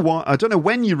 I don't know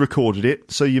when you recorded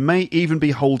it, so you may even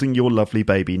be holding your lovely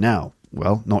baby now.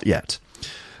 Well, not yet.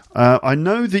 I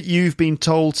know that you've been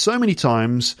told so many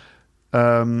times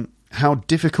how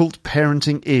difficult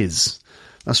parenting is.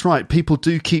 That's right, people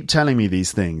do keep telling me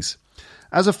these things.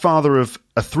 As a father of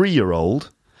a 3-year-old,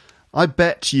 I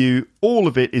bet you all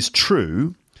of it is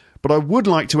true, but I would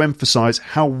like to emphasise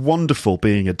how wonderful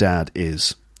being a dad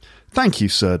is. Thank you,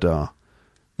 Serdar.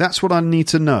 That's what I need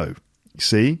to know. You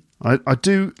see, I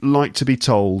do like to be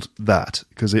told that,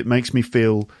 because it makes me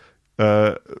feel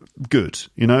good.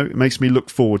 It makes me look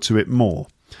forward to it more.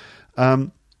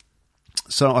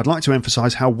 So I'd like to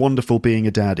emphasise how wonderful being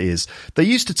a dad is. They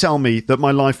used to tell me that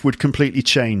my life would completely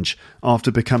change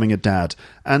after becoming a dad,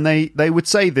 and they would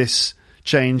say this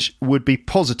change would be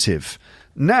positive.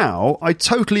 Now, I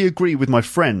totally agree with my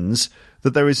friends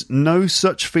that there is no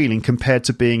such feeling compared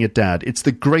to being a dad. It's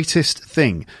the greatest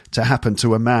thing to happen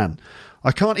to a man.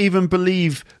 I can't even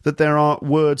believe that there are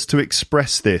words to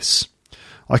express this.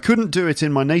 I couldn't do it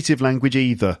in my native language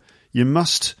either. You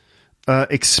must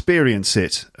experience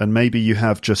it, and maybe you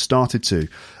have just started to.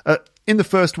 In the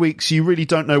first weeks, you really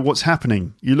don't know what's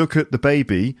happening. You look at the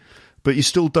baby, but you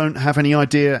still don't have any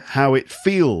idea how it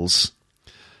feels,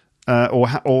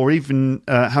 or even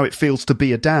how it feels to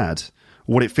be a dad,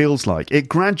 what it feels like. It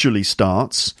gradually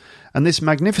starts, and this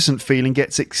magnificent feeling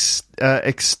gets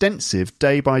extensive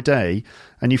day by day,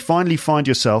 and you finally find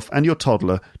yourself and your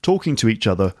toddler talking to each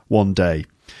other one day.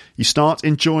 You start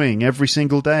enjoying every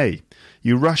single day.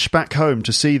 You rush back home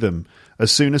to see them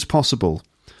as soon as possible.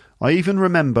 I even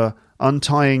remember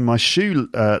untying my shoe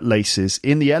laces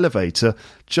in the elevator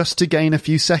just to gain a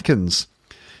few seconds.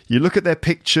 You look at their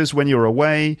pictures when you're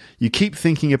away. You keep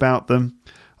thinking about them.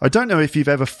 I don't know if you've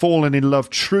ever fallen in love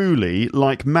truly,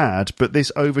 like mad, but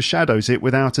this overshadows it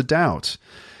without a doubt.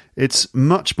 It's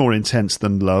much more intense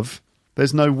than love.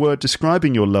 There's no word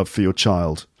describing your love for your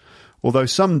child. Although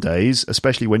some days,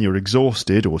 especially when you're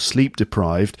exhausted or sleep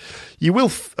deprived, you will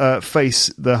face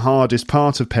the hardest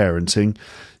part of parenting,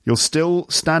 you'll still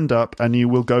stand up and you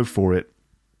will go for it,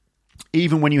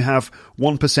 even when you have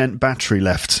 1% battery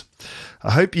left.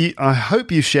 I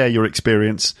hope you share your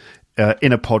experience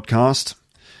in a podcast.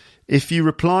 If you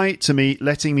reply to me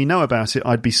letting me know about it,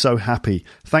 I'd be so happy.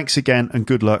 Thanks again and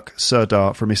good luck,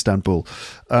 Serdar from Istanbul.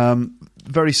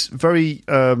 Very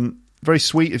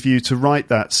sweet of you to write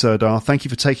that, Serdar. Thank you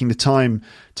for taking the time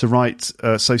to write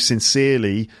so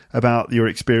sincerely about your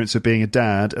experience of being a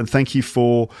dad, and thank you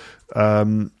for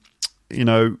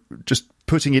just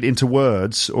putting it into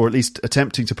words, or at least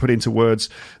attempting to put into words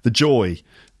the joy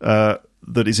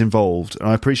that is involved. And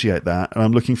I appreciate that, and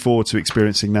I'm looking forward to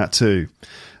experiencing that too.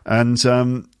 And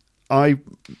I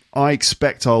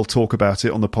expect I'll talk about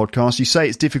it on the podcast. You say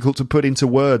it's difficult to put into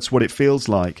words what it feels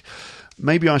like.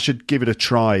 Maybe I should give it a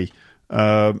try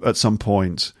at some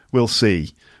point. We'll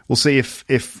see. We'll see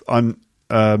if I'm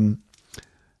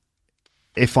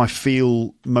if I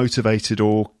feel motivated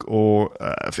or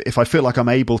if I feel like I'm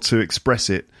able to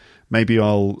express it. Maybe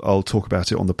I'll talk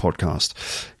about it on the podcast.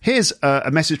 Here's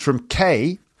a message from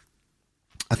Kay.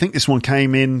 I think this one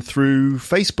came in through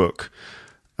Facebook.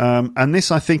 And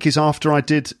this, I think, is after I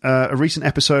did a recent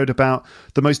episode about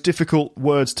the most difficult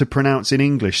words to pronounce in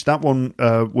English. That one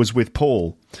was with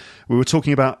Paul. We were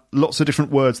talking about lots of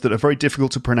different words that are very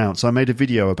difficult to pronounce. I made a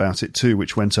video about it too,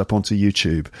 which went up onto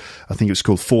YouTube. I think it was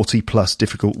called 40 plus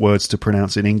difficult words to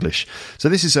pronounce in English. So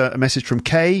this is a message from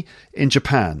Kay in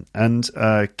Japan. And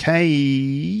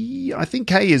Kay, I think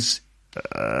Kay is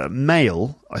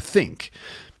male, I think.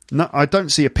 No, I don't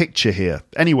see a picture here.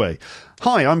 Anyway,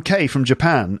 hi, I'm Kay from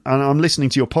Japan, and I'm listening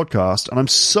to your podcast, and I'm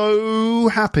so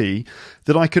happy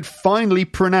that I could finally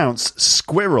pronounce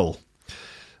squirrel.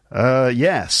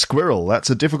 Squirrel. That's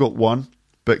a difficult one,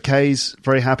 but Kay's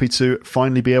very happy to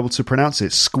finally be able to pronounce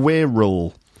it.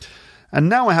 Squirrel. And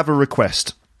now I have a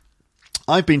request.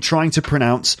 I've been trying to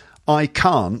pronounce I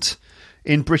can't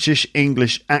in British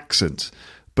English accent,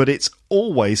 but it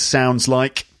always sounds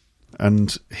like...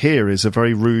 And here is a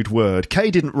very rude word.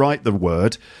 Kay didn't write the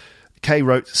word. Kay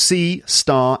wrote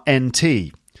C*NT.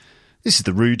 This is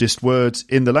the rudest word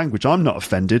in the language. I'm not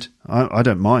offended. I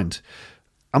don't mind.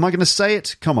 Am I going to say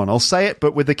it? Come on, I'll say it,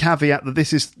 but with the caveat that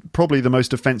this is probably the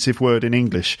most offensive word in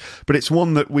English. But it's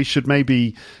one that we should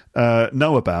maybe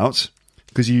know about,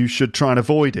 because you should try and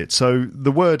avoid it. So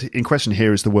the word in question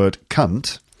here is the word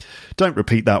cunt. Don't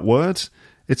repeat that word.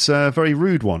 It's a very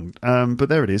rude one. But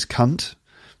there it is, cunt.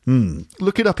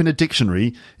 Look it up in a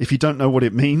dictionary if you don't know what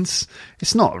it means.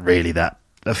 It's not really that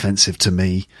offensive to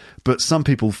me, but some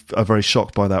people are very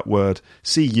shocked by that word,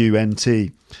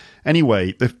 C-U-N-T.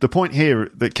 Anyway, the point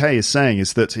here that Kay is saying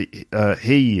is that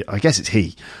he, I guess it's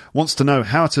he, wants to know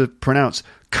how to pronounce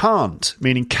can't,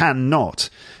 meaning cannot,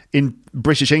 in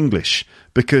British English,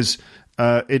 because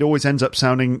it always ends up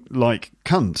sounding like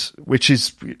cunt, which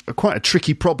is quite a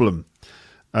tricky problem.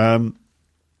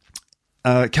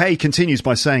 Kay continues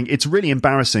by saying, it's really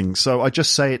embarrassing, so I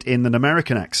just say it in an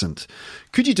American accent.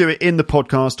 Could you do it in the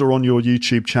podcast or on your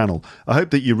YouTube channel? I hope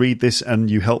that you read this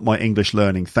and you help my English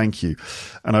learning. Thank you.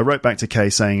 And I wrote back to Kay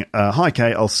saying, hi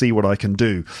Kay, I'll see what I can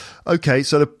do. Okay,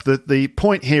 so the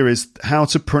point here is how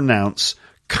to pronounce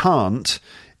can't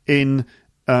in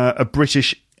a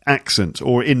British accent,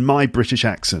 or in my British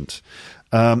accent.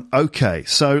 Okay,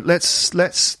 so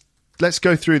let's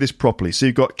go through this properly. So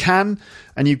you've got can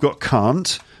and you've got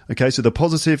can't. Okay, so the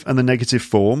positive and the negative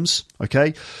forms.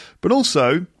 Okay, but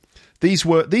also these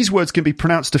words can be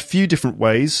pronounced a few different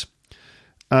ways.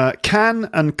 Can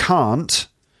and can't.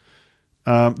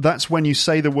 That's when you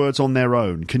say the words on their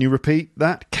own. Can you repeat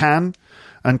that? Can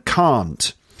and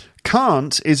can't.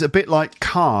 Can't is a bit like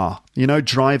car. You know,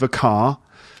 drive a car.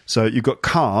 So you've got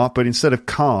car, but instead of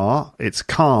car, it's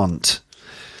can't.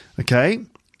 Okay,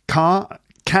 car.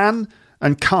 Can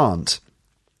and can't.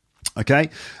 Okay.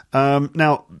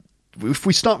 Now, if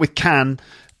we start with can,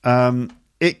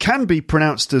 it can be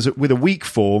pronounced as with a weak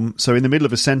form. So in the middle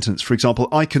of a sentence, for example,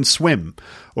 I can swim,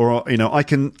 or I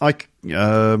can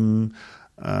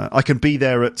be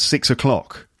there at 6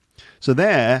 o'clock. So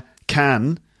there,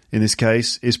 can in this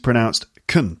case is pronounced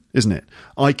can, isn't it?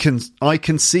 I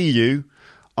can see you.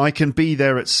 I can be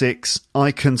there at 6.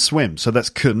 I can swim. So that's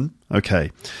can.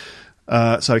 Okay.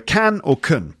 So can or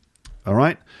can. All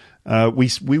right.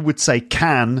 We would say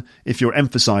can if you're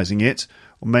emphasizing it,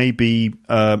 or maybe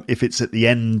if it's at the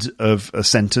end of a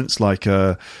sentence, like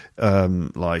I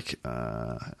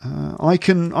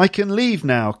can leave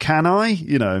now. Can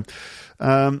I?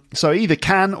 So either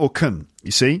can or can.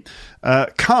 You see,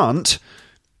 can't.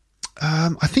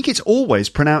 I think it's always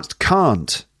pronounced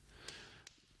can't.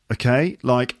 Okay,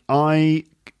 like I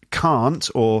can't,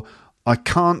 or I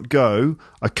can't go,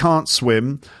 I can't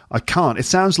swim, I can't. It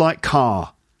sounds like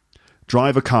car.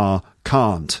 Drive a car,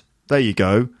 can't. There you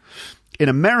go. In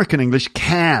American English,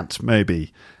 can't,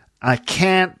 maybe. I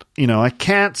can't, I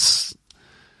can't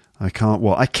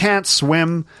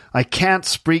swim, I can't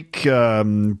speak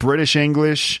British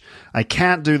English, I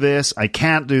can't do this, I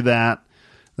can't do that.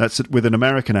 That's with an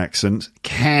American accent,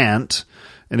 can't.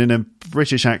 And in a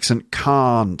British accent,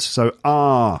 can't. So,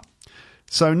 ah.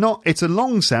 So it's a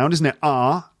long sound, isn't it?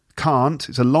 Ah, can't.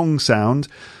 It's a long sound.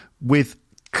 With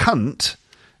cunt,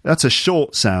 that's a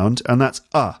short sound, and that's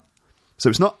So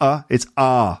it's not it's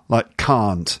like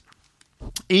can't.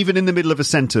 Even in the middle of a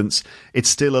sentence, it's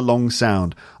still a long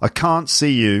sound. I can't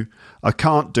see you. I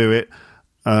can't do it.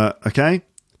 Okay?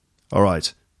 All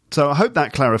right. So I hope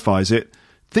that clarifies it.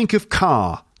 Think of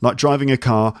car, like driving a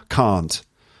car, can't.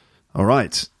 All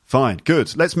right, fine,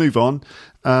 good. Let's move on.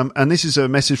 And this is a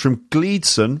message from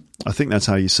Gleedson. I think that's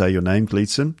how you say your name,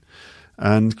 Gleedson.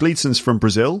 And Gleedson's from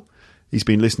Brazil. He's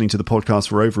been listening to the podcast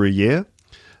for over a year.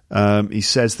 He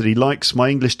says that he likes my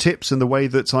English tips and the way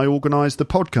that I organise the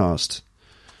podcast.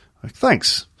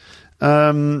 Thanks.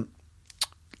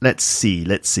 Let's see.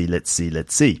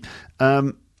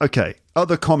 Okay,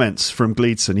 other comments from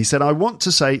Gleedson. He said, I want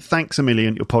to say thanks a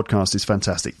million. Your podcast is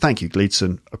fantastic. Thank you,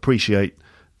 Gleedson. Appreciate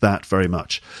that very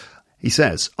much. He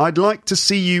says, I'd like to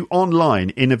see you online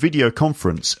in a video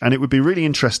conference, and it would be really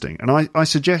interesting. And I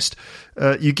suggest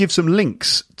you give some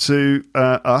links to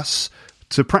us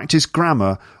to practice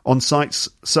grammar on sites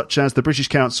such as the British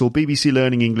Council, BBC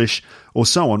Learning English, or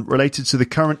so on, related to the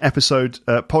current episode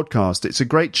podcast. It's a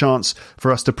great chance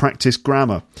for us to practice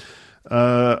grammar.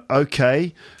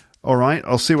 Okay. All right.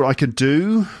 I'll see what I can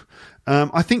do.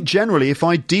 I think generally, if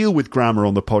I deal with grammar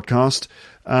on the podcast,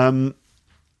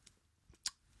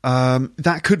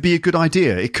 that could be a good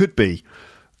idea. It could be.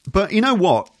 But you know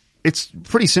what? It's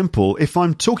pretty simple. If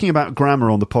I'm talking about grammar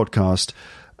on the podcast,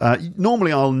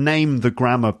 normally I'll name the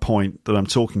grammar point that I'm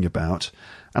talking about.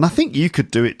 And I think you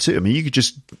could do it too. I mean, you could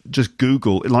just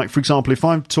Google, like, for example, if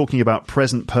I'm talking about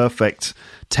present perfect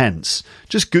tense,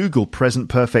 just Google present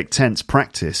perfect tense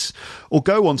practice, or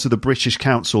go onto the British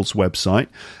Council's website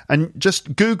and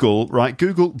just Google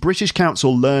British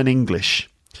Council Learn English.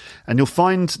 And you'll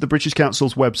find the British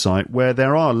Council's website where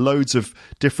there are loads of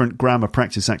different grammar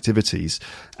practice activities.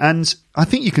 And I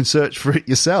think you can search for it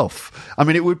yourself. I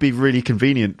mean, it would be really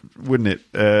convenient, wouldn't it,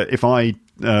 if I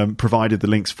provided the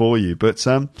links for you. But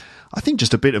I think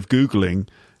just a bit of Googling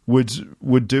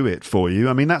would do it for you.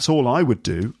 I mean, that's all I would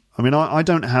do. I mean, I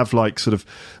don't have like sort of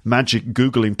magic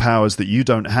Googling powers that you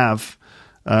don't have.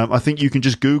 I think you can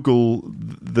just Google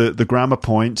the grammar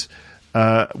point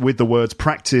with the words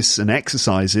practice and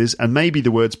exercises, and maybe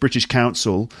the words British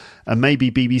Council and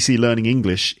maybe BBC Learning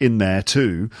English in there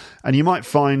too. And you might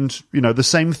find, the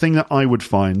same thing that I would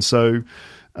find. So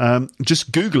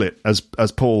just Google it,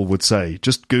 as Paul would say.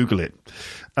 Just Google it.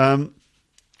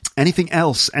 Anything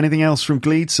else from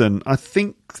Gleedson? I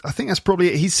think that's probably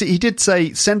it. He did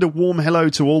say, send a warm hello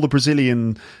to all the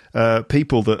Brazilian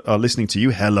people that are listening to you.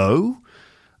 Hello?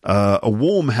 A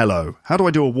warm hello. How do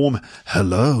I do a warm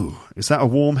hello? Is that a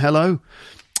warm hello?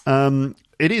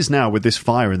 It is now, with this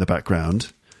fire in the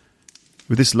background.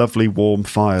 With this lovely warm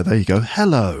fire. There you go.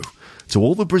 Hello to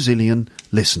all the Brazilian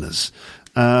listeners.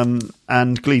 And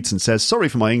Gleedson says, sorry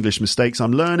for my English mistakes.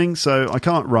 I'm learning, so I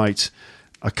can't write.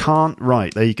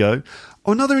 There you go.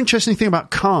 Oh, another interesting thing about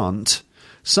can't.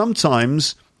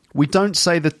 Sometimes we don't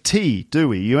say the T, do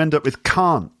we? You end up with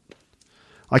can't.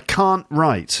 I can't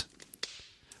write.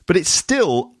 But it's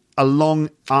still a long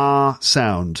R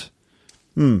sound.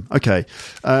 Okay.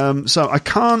 So I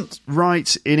can't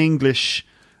write in English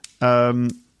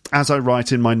as I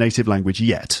write in my native language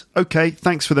yet. Okay,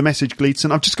 thanks for the message,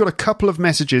 Gleedson. I've just got a couple of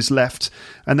messages left,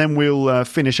 and then we'll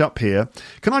finish up here.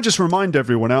 Can I just remind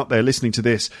everyone out there listening to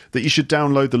this that you should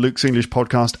download the Luke's English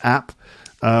Podcast app?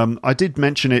 I did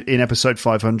mention it in episode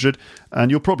 500, and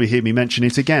you'll probably hear me mention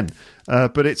it again.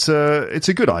 But it's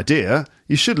a good idea.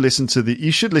 You should listen to the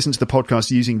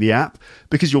podcast using the app,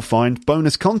 because you'll find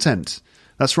bonus content.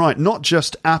 That's right, not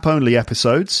just app-only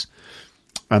episodes.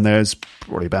 And there's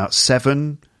probably about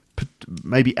 7,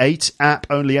 maybe 8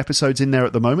 app-only episodes in there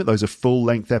at the moment. Those are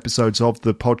full-length episodes of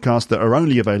the podcast that are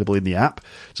only available in the app.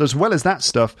 So as well as that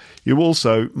stuff, you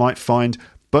also might find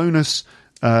bonus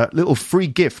little free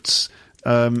gifts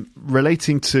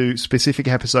relating to specific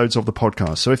episodes of the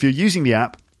podcast. So if you're using the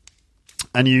app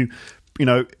and you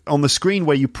know, on the screen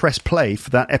where you press play for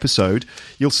that episode,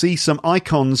 you'll see some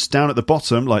icons down at the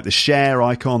bottom, like the share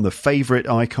icon, the favorite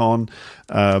icon,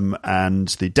 and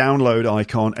the download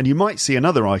icon. And you might see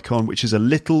another icon, which is a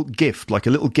little gift, like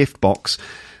a little gift box.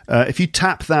 If you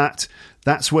tap that,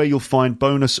 that's where you'll find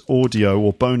bonus audio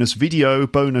or bonus video, a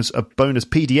bonus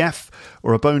PDF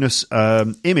or a bonus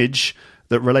image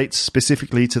that relates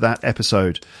specifically to that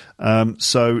episode.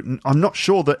 So I'm not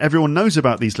sure that everyone knows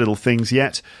about these little things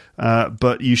yet,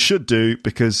 but you should do,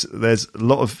 because there's a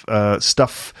lot of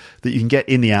stuff that you can get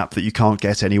in the app that you can't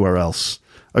get anywhere else.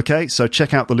 Okay, so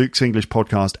check out the Luke's English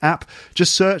Podcast app.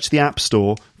 Just search the App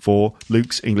Store for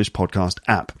Luke's English Podcast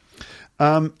app.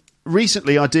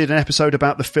 Recently, I did an episode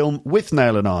about the film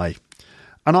Withnail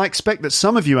and I expect that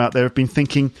some of you out there have been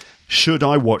thinking, should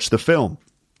I watch the film?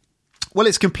 Well,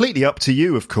 it's completely up to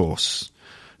you, of course.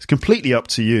 It's completely up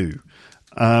to you.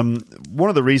 One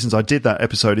of the reasons I did that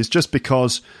episode is just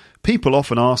because people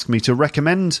often ask me to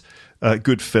recommend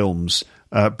good films,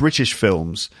 British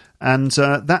films, and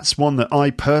that's one that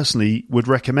I personally would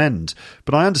recommend.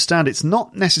 But I understand it's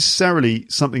not necessarily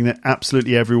something that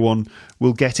absolutely everyone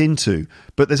will get into.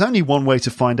 But there's only one way to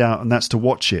find out, and that's to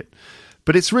watch it.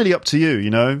 But it's really up to you, you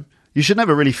know. You should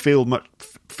never really feel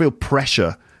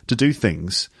pressure to do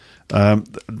things.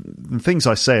 The things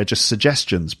I say are just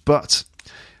suggestions, but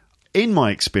in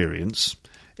my experience,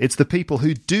 it's the people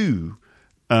who do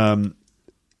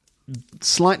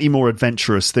slightly more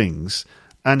adventurous things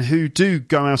and who do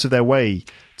go out of their way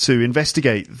to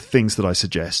investigate things that I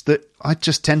suggest, that I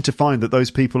just tend to find that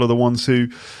those people are the ones who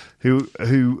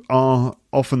are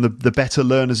often the better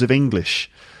learners of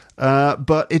English.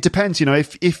 But it depends, you know,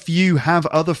 if you have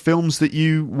other films that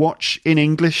you watch in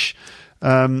English,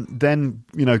 then,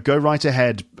 you know, go right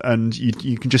ahead, and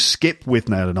you can just skip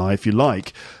Withnail and I if you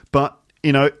like. But,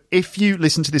 you know, if you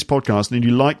listen to this podcast and you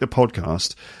like the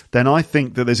podcast, then I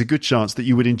think that there's a good chance that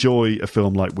you would enjoy a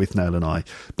film like Withnail and I.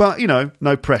 But, you know,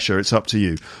 no pressure. It's up to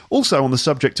you. Also, on the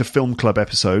subject of film club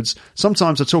episodes,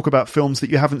 sometimes I talk about films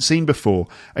that you haven't seen before,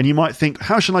 and you might think,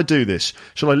 how shall I do this?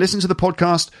 Shall I listen to the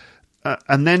podcast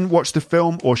and then watch the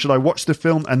film, or should I watch the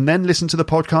film and then listen to the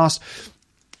podcast?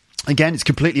 Again, it's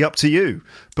completely up to you.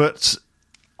 But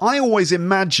I always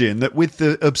imagine that with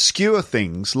the obscure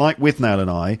things like Withnail and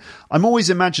I, I'm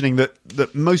always imagining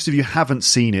that most of you haven't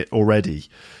seen it already.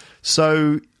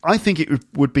 So I think it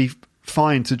would be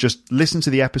fine to just listen to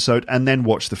the episode and then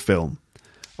watch the film.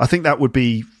 I think that would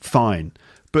be fine.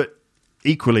 But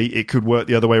equally, it could work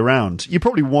the other way around. You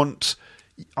probably want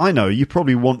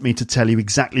me to tell you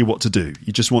exactly what to do.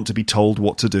 You just want to be told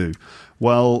what to do.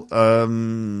 Well,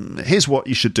 here's what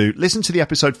you should do. Listen to the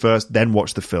episode first, then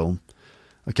watch the film.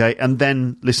 Okay, and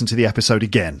then listen to the episode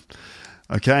again.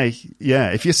 Okay,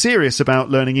 yeah, if you're serious about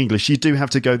learning English, you do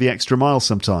have to go the extra mile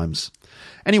sometimes.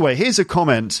 Anyway, here's a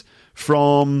comment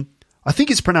from, I think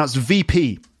it's pronounced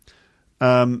VP,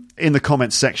 in the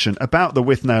comments section about the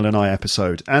Withnail and I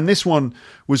episode. And this one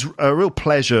was a real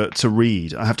pleasure to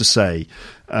read, I have to say.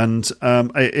 And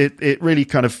it really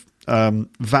kind of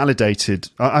validated,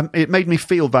 it made me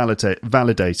feel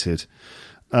validated.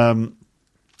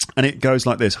 And it goes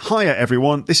like this. Hiya,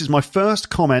 everyone. This is my first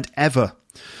comment ever.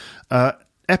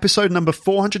 Episode number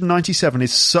 497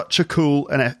 is such a cool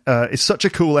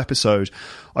episode.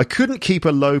 I couldn't keep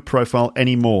a low profile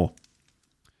anymore.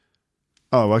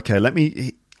 Oh, okay. Let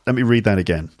me read that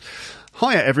again.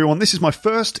 Hiya, everyone. This is my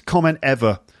first comment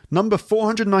ever. Number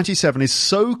 497 is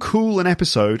so cool an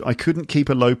episode, I couldn't keep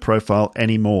a low profile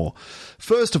anymore.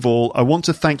 First of all, I want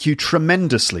to thank you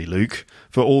tremendously, Luke,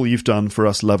 for all you've done for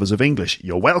us lovers of English.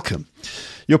 You're welcome.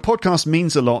 Your podcast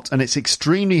means a lot, and it's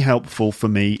extremely helpful for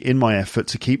me in my effort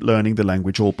to keep learning the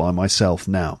language all by myself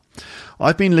now.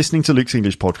 I've been listening to Luke's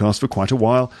English podcast for quite a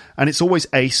while, and it's always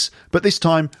ace, but this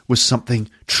time was something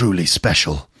truly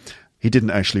special. He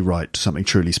didn't actually write something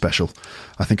truly special.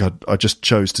 I think I just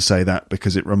chose to say that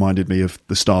because it reminded me of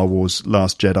the Star Wars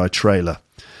Last Jedi trailer.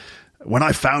 When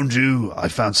I found you, I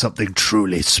found something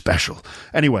truly special.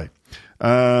 Anyway,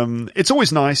 It's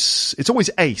always nice. It's always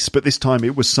ace, but this time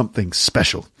it was something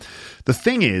special. The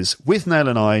thing is, Withnail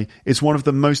and I is one of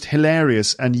the most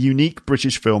hilarious and unique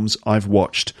British films I've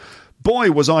watched.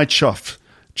 Boy, was I chuffed.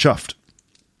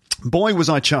 Boy, was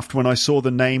I chuffed when I saw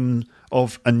the name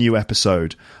of a new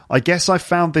episode. I guess I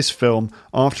found this film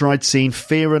after I'd seen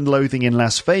Fear and Loathing in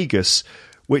Las Vegas,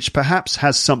 which perhaps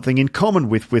has something in common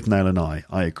with Withnail and I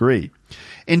agree.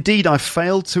 Indeed, I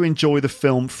failed to enjoy the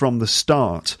film from the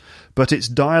start, but its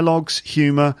dialogues,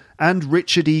 humour, and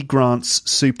Richard E.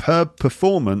 Grant's superb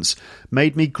performance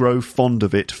made me grow fond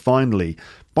of it finally.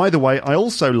 By the way, I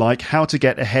also like How to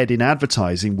Get Ahead in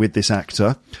Advertising with this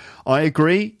actor. I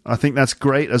agree. I think that's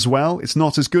great as well. It's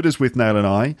not as good as Withnail and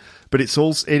I, but it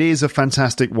is a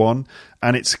fantastic one,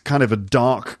 and it's kind of a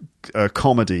dark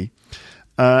comedy.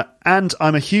 And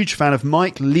I'm a huge fan of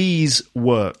Mike Leigh's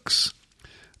works.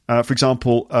 For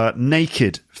example,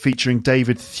 Naked, featuring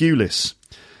David Thewlis.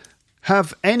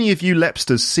 Have any of you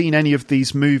Lepsters seen any of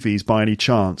these movies by any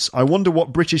chance? I wonder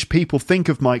what British people think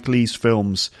of Mike Leigh's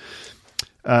films.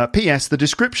 P.S. The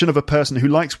description of a person who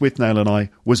likes Withnail and I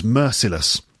was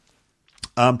merciless.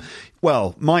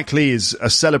 Well, Mike Leigh is a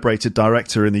celebrated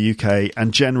director in the UK,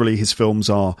 and generally his films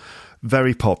are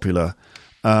very popular.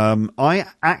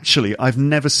 I've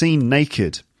never seen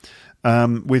Naked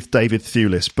with David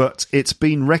Thewlis, but it's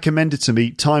been recommended to me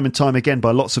time and time again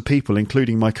by lots of people,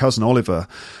 including my cousin Oliver,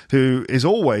 who is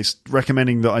always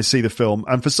recommending that I see the film,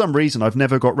 and for some reason I've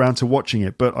never got round to watching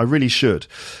it, but I really should.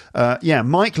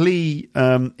 Mike Leigh,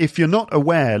 if you're not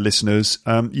aware, listeners,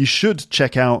 you should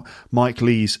check out Mike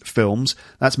Leigh's films.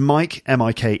 That's Mike,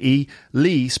 M-I-K-E,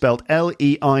 Leigh spelled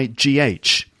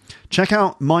L-E-I-G-H. Check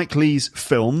out Mike Leigh's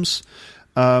films.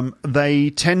 They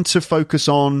tend to focus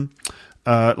on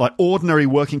like ordinary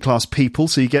working class people,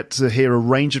 so you get to hear a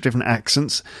range of different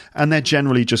accents, and they're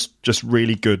generally just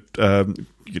really good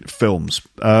films.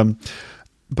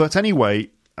 But anyway,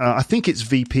 I think it's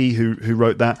VP who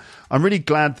wrote that. I'm really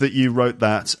glad that you wrote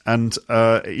that, and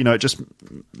it just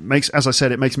makes, as I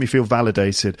said, it makes me feel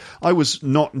validated. I was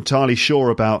not entirely sure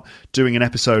about doing an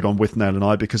episode on Withnail and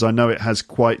I, because I know it has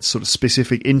quite sort of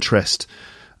specific interest.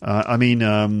 It's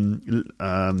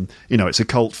a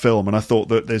cult film, and I thought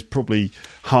that there's probably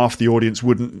half the audience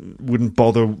wouldn't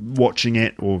bother watching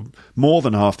it, or more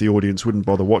than half the audience wouldn't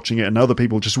bother watching it, and other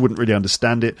people just wouldn't really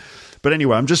understand it. But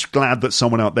anyway, I'm just glad that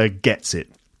someone out there gets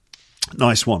it.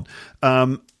 Nice one.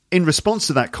 In response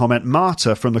to that comment,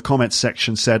 Marta from the comments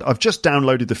section said, I've just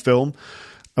downloaded the film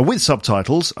with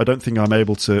subtitles. I don't think I'm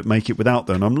able to make it without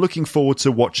them. I'm looking forward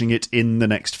to watching it in the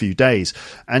next few days.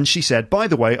 And she said, by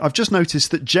the way, I've just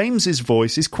noticed that James's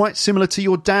voice is quite similar to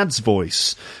your dad's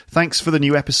voice. Thanks for the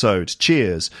new episode.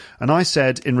 Cheers. And I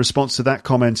said, in response to that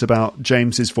comment about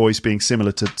James's voice being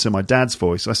similar to my dad's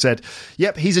voice, I said,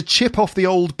 yep, he's a chip off the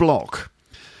old block.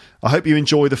 I hope you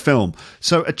enjoy the film.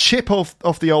 So a chip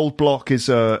off the old block is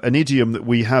an idiom that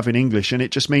we have in English, and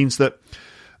it just means that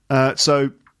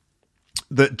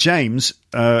that James,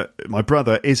 my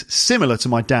brother, is similar to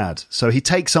my dad. So he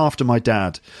takes after my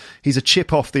dad. He's a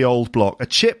chip off the old block. A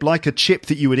chip like a chip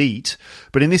that you would eat,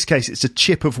 but in this case it's a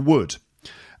chip of wood.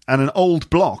 And an old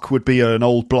block would be an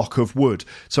old block of wood.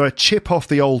 So a chip off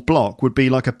the old block would be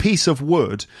like a piece of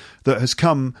wood that has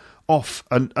come off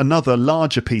another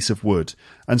larger piece of wood.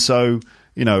 And so,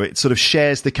 it sort of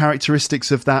shares the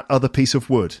characteristics of that other piece of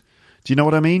wood. Do you know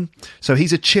what I mean? So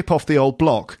he's a chip off the old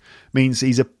block means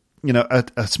he's a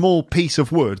small piece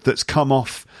of wood that's come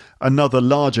off another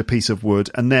larger piece of wood,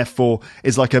 and therefore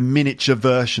is like a miniature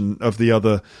version of the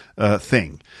other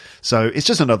thing. So it's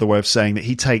just another way of saying that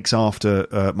he takes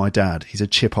after my dad. He's a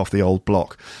chip off the old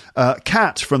block.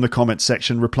 Kat from the comments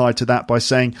section replied to that by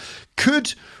saying,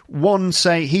 could one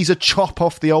say he's a chop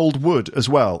off the old wood as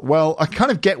well? Well, I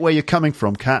kind of get where you're coming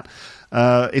from, Kat.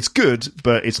 It's good,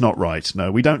 but it's not right.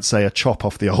 No, we don't say a chop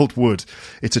off the old wood.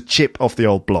 It's a chip off the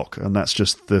old block, and that's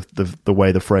just the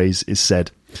way the phrase is said.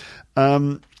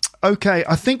 Okay,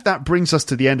 I think that brings us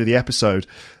to the end of the episode.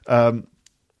 I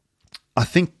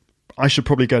think I should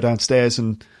probably go downstairs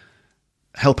and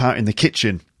help out in the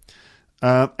kitchen.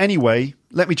 Anyway,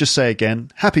 let me just say again,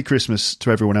 Happy Christmas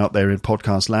to everyone out there in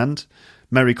podcast land.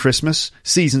 Merry Christmas,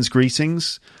 season's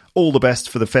greetings, all the best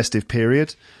for the festive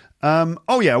period.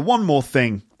 One more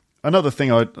thing. Another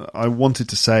thing I wanted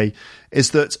to say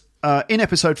is that in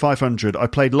episode 500, I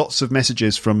played lots of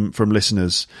messages from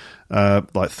listeners, like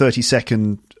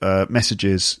 30-second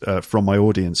messages from my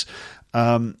audience.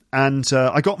 And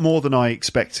I got more than I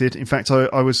expected. In fact,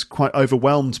 I was quite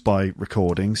overwhelmed by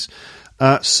recordings.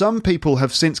 Some people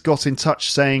have since got in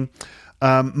touch saying,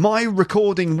 my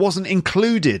recording wasn't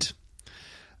included.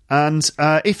 And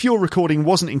if your recording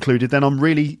wasn't included, then I'm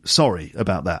really sorry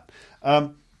about that.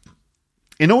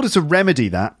 In order to remedy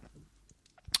that,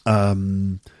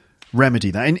 in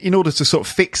order to sort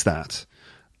of fix that,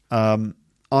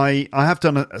 I have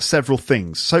done several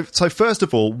things. So first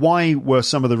of all, why were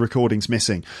some of the recordings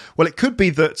missing? Well, it could be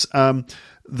that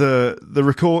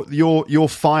your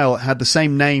file had the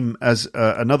same name as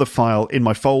another file in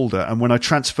my folder, and when I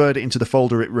transferred it into the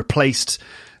folder, it replaced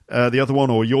the other one,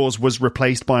 or yours was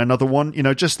replaced by another one. You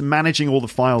know, just managing all the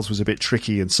files was a bit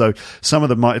tricky, and so some of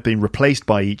them might have been replaced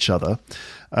by each other.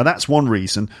 That's one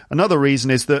reason. Another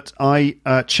reason is that I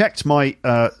checked my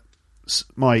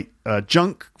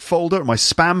junk folder, my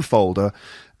spam folder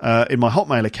in my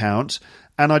Hotmail account,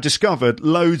 and I discovered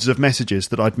loads of messages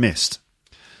that I'd missed.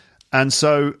 And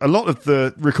so a lot of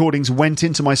the recordings went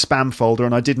into my spam folder,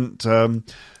 and I didn't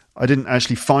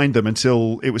actually find them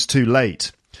until it was too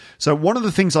late. So one of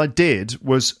the things I did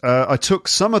was I took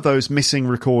some of those missing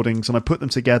recordings and I put them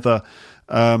together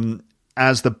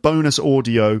as the bonus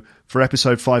audio for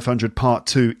episode 500 part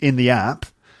 2 in the app.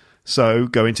 So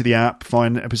go into the app,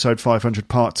 find episode 500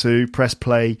 part 2, press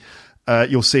play.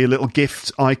 You'll see a little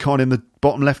gift icon in the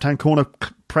bottom left-hand corner.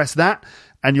 Press that,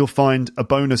 and you'll find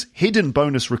a hidden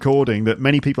bonus recording that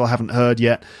many people haven't heard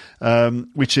yet,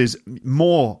 which is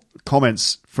more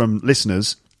comments from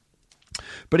listeners.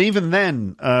 But even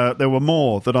then, there were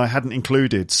more that I hadn't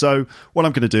included. So what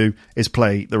I'm going to do is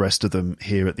play the rest of them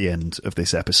here at the end of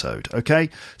this episode. Okay?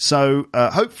 So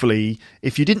hopefully,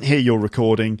 if you didn't hear your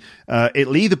recording,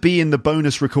 it'll either be in the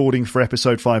bonus recording for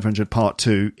episode 500 part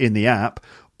 2 in the app,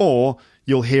 or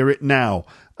you'll hear it now.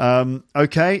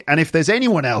 Okay? And if there's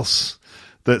anyone else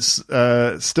that's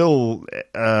still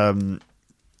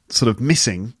sort of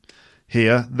missing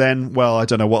here, then, well, I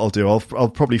don't know what I'll do. I'll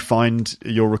probably find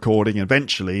your recording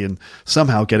eventually and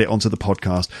somehow get it onto the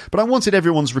podcast. But I wanted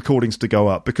everyone's recordings to go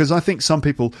up because I think some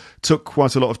people took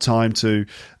quite a lot of time to,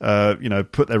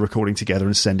 put their recording together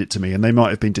and send it to me, and they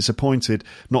might have been disappointed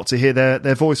not to hear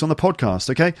their voice on the podcast.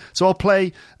 Okay, so I'll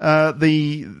play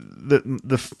the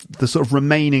sort of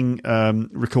remaining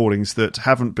recordings that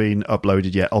haven't been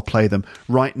uploaded yet. I'll play them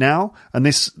right now, and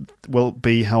this will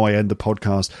be how I end the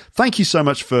podcast. Thank you so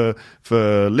much for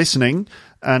listening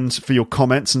and for your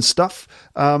comments and stuff.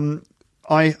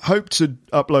 I hope to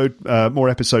upload more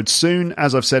episodes soon.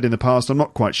 As I've said in the past, I'm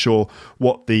not quite sure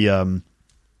what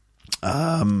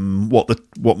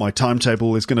what my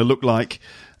timetable is going to look like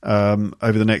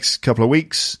over the next couple of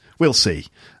weeks. We'll see.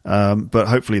 But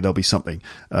hopefully there'll be something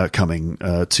coming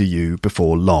to you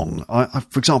before long.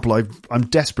 For example, I'm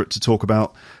desperate to talk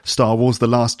about Star Wars: The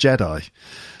Last Jedi.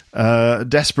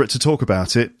 Desperate to talk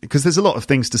about it because there's a lot of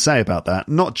things to say about that.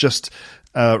 Not just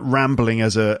rambling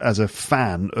as a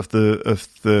fan of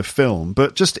the film,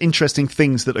 but just interesting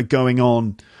things that are going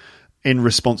on in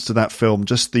response to that film.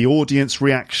 Just the audience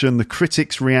reaction, the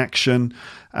critics' reaction,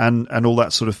 and all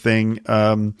that sort of thing.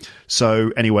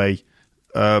 So anyway,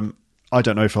 I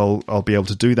don't know if I'll be able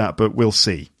to do that, but we'll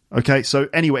see. Okay, so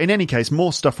anyway, in any case,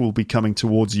 more stuff will be coming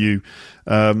towards you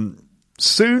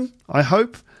soon, I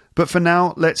hope. But for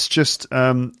now, let's just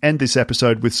end this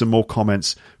episode with some more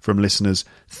comments from listeners.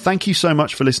 Thank you so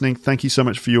much for listening. Thank you so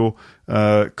much for your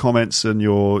comments and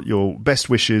your best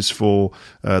wishes for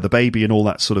the baby and all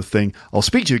that sort of thing. I'll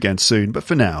speak to you again soon. But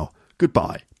for now,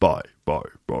 goodbye. Bye. Bye.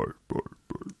 Bye. Bye.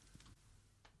 Bye.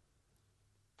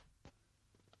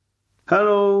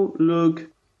 Hello, Luke.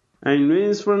 I'm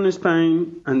Luis from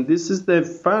Spain, and this is the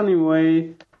funny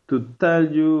way to tell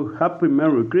you Happy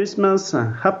Merry Christmas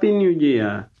and Happy New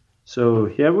Year. So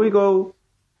here we go.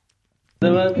 You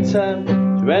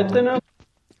better not.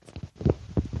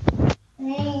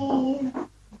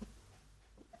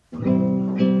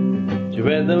 You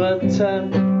better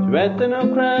WhatsApp, you better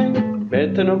not cry,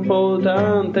 better not fall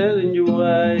down, telling you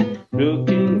why. Luke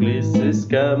English is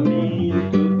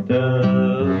coming to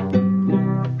town.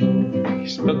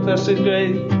 His podcast is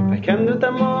great, I can't do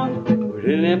that more.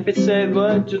 Really happy said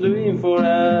what you're doing for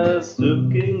us.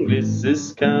 Luke English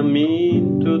is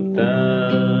coming to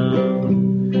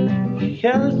town. He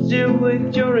helps you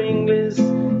with your English.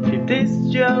 He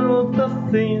teaches you a lot of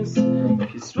things.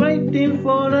 He's waiting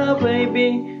for a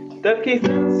baby that he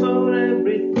thinks of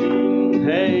everything.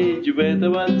 Hey, you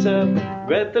better watch up,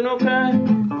 better not cry,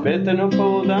 better not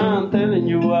fall down, telling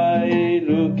you why.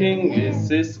 Luke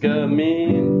English is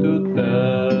coming to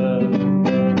town.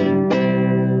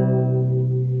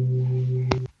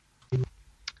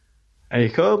 I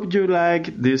hope you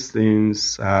like these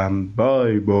things, and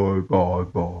bye.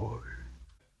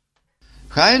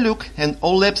 Hi Luke and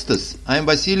all Labsters, I'm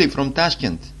Vasily from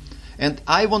Tashkent, and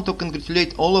I want to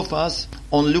congratulate all of us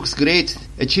on Luke's great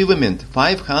achievement,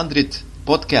 500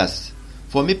 podcasts.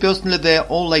 For me personally, they are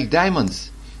all like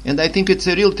diamonds. And I think it's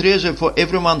a real treasure for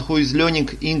everyone who is learning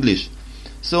English.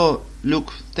 So,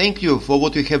 Luke, thank you for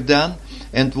what you have done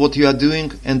and what you are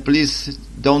doing. And please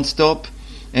don't stop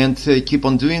and keep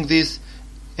on doing this.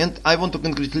 And I want to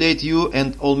congratulate you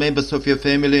and all members of your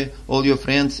family, all your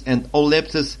friends, and all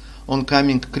Lepsters on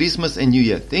coming Christmas and New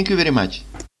Year. Thank you very much.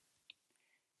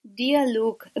 Dear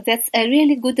Luke, that's a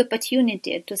really good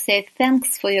opportunity to say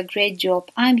thanks for your great job.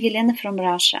 I'm Yelena from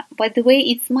Russia. By the way,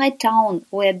 it's my town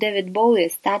where David Bowie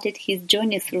started his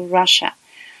journey through Russia.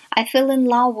 I fell in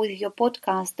love with your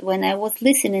podcast when I was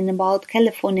listening about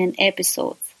Californian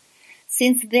episodes.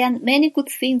 Since then, many good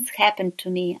things happened to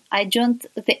me. I joined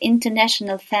the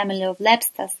international family of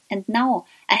Lepsters, and now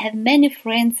I have many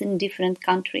friends in different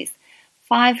countries.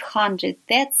 500,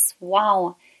 that's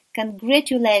wow!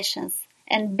 Congratulations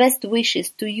and best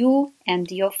wishes to you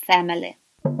and your family.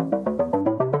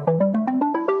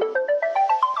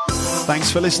 Thanks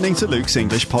for listening to Luke's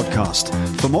English Podcast.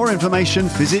 For more information,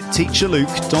 visit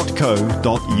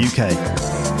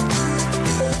teacherluke.co.uk.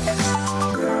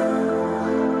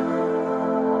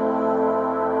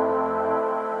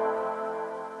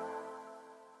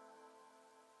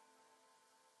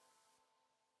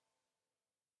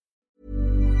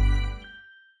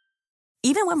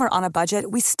 Even when we're on a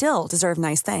budget, we still deserve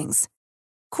nice things.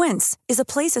 Quince is a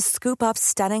place to scoop up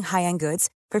stunning high-end goods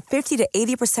for 50 to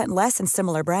 80% less than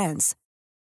similar brands.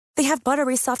 They have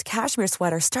buttery soft cashmere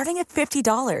sweaters starting at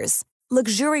 $50,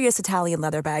 luxurious Italian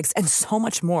leather bags, and so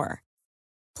much more.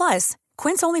 Plus,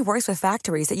 Quince only works with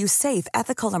factories that use safe,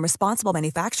 ethical, and responsible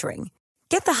manufacturing.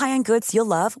 Get the high-end goods you'll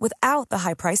love without the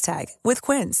high price tag with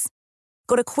Quince.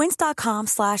 Go to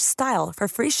quince.com/style for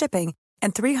free shipping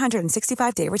and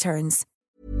 365-day returns.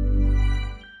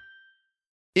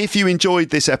 If you enjoyed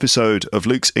this episode of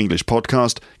Luke's English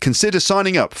Podcast, consider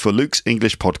signing up for Luke's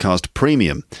English Podcast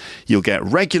Premium. You'll get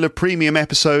regular premium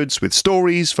episodes with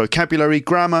stories, vocabulary,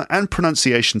 grammar and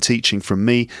pronunciation teaching from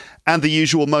me and the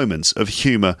usual moments of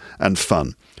humour and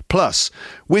fun. Plus,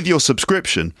 with your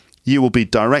subscription, you will be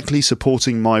directly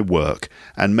supporting my work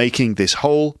and making this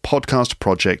whole podcast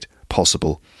project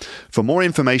possible. For more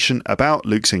information about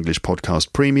Luke's English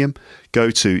Podcast Premium,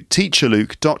 go to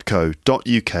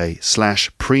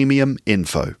teacherluke.co.uk/premium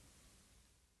info.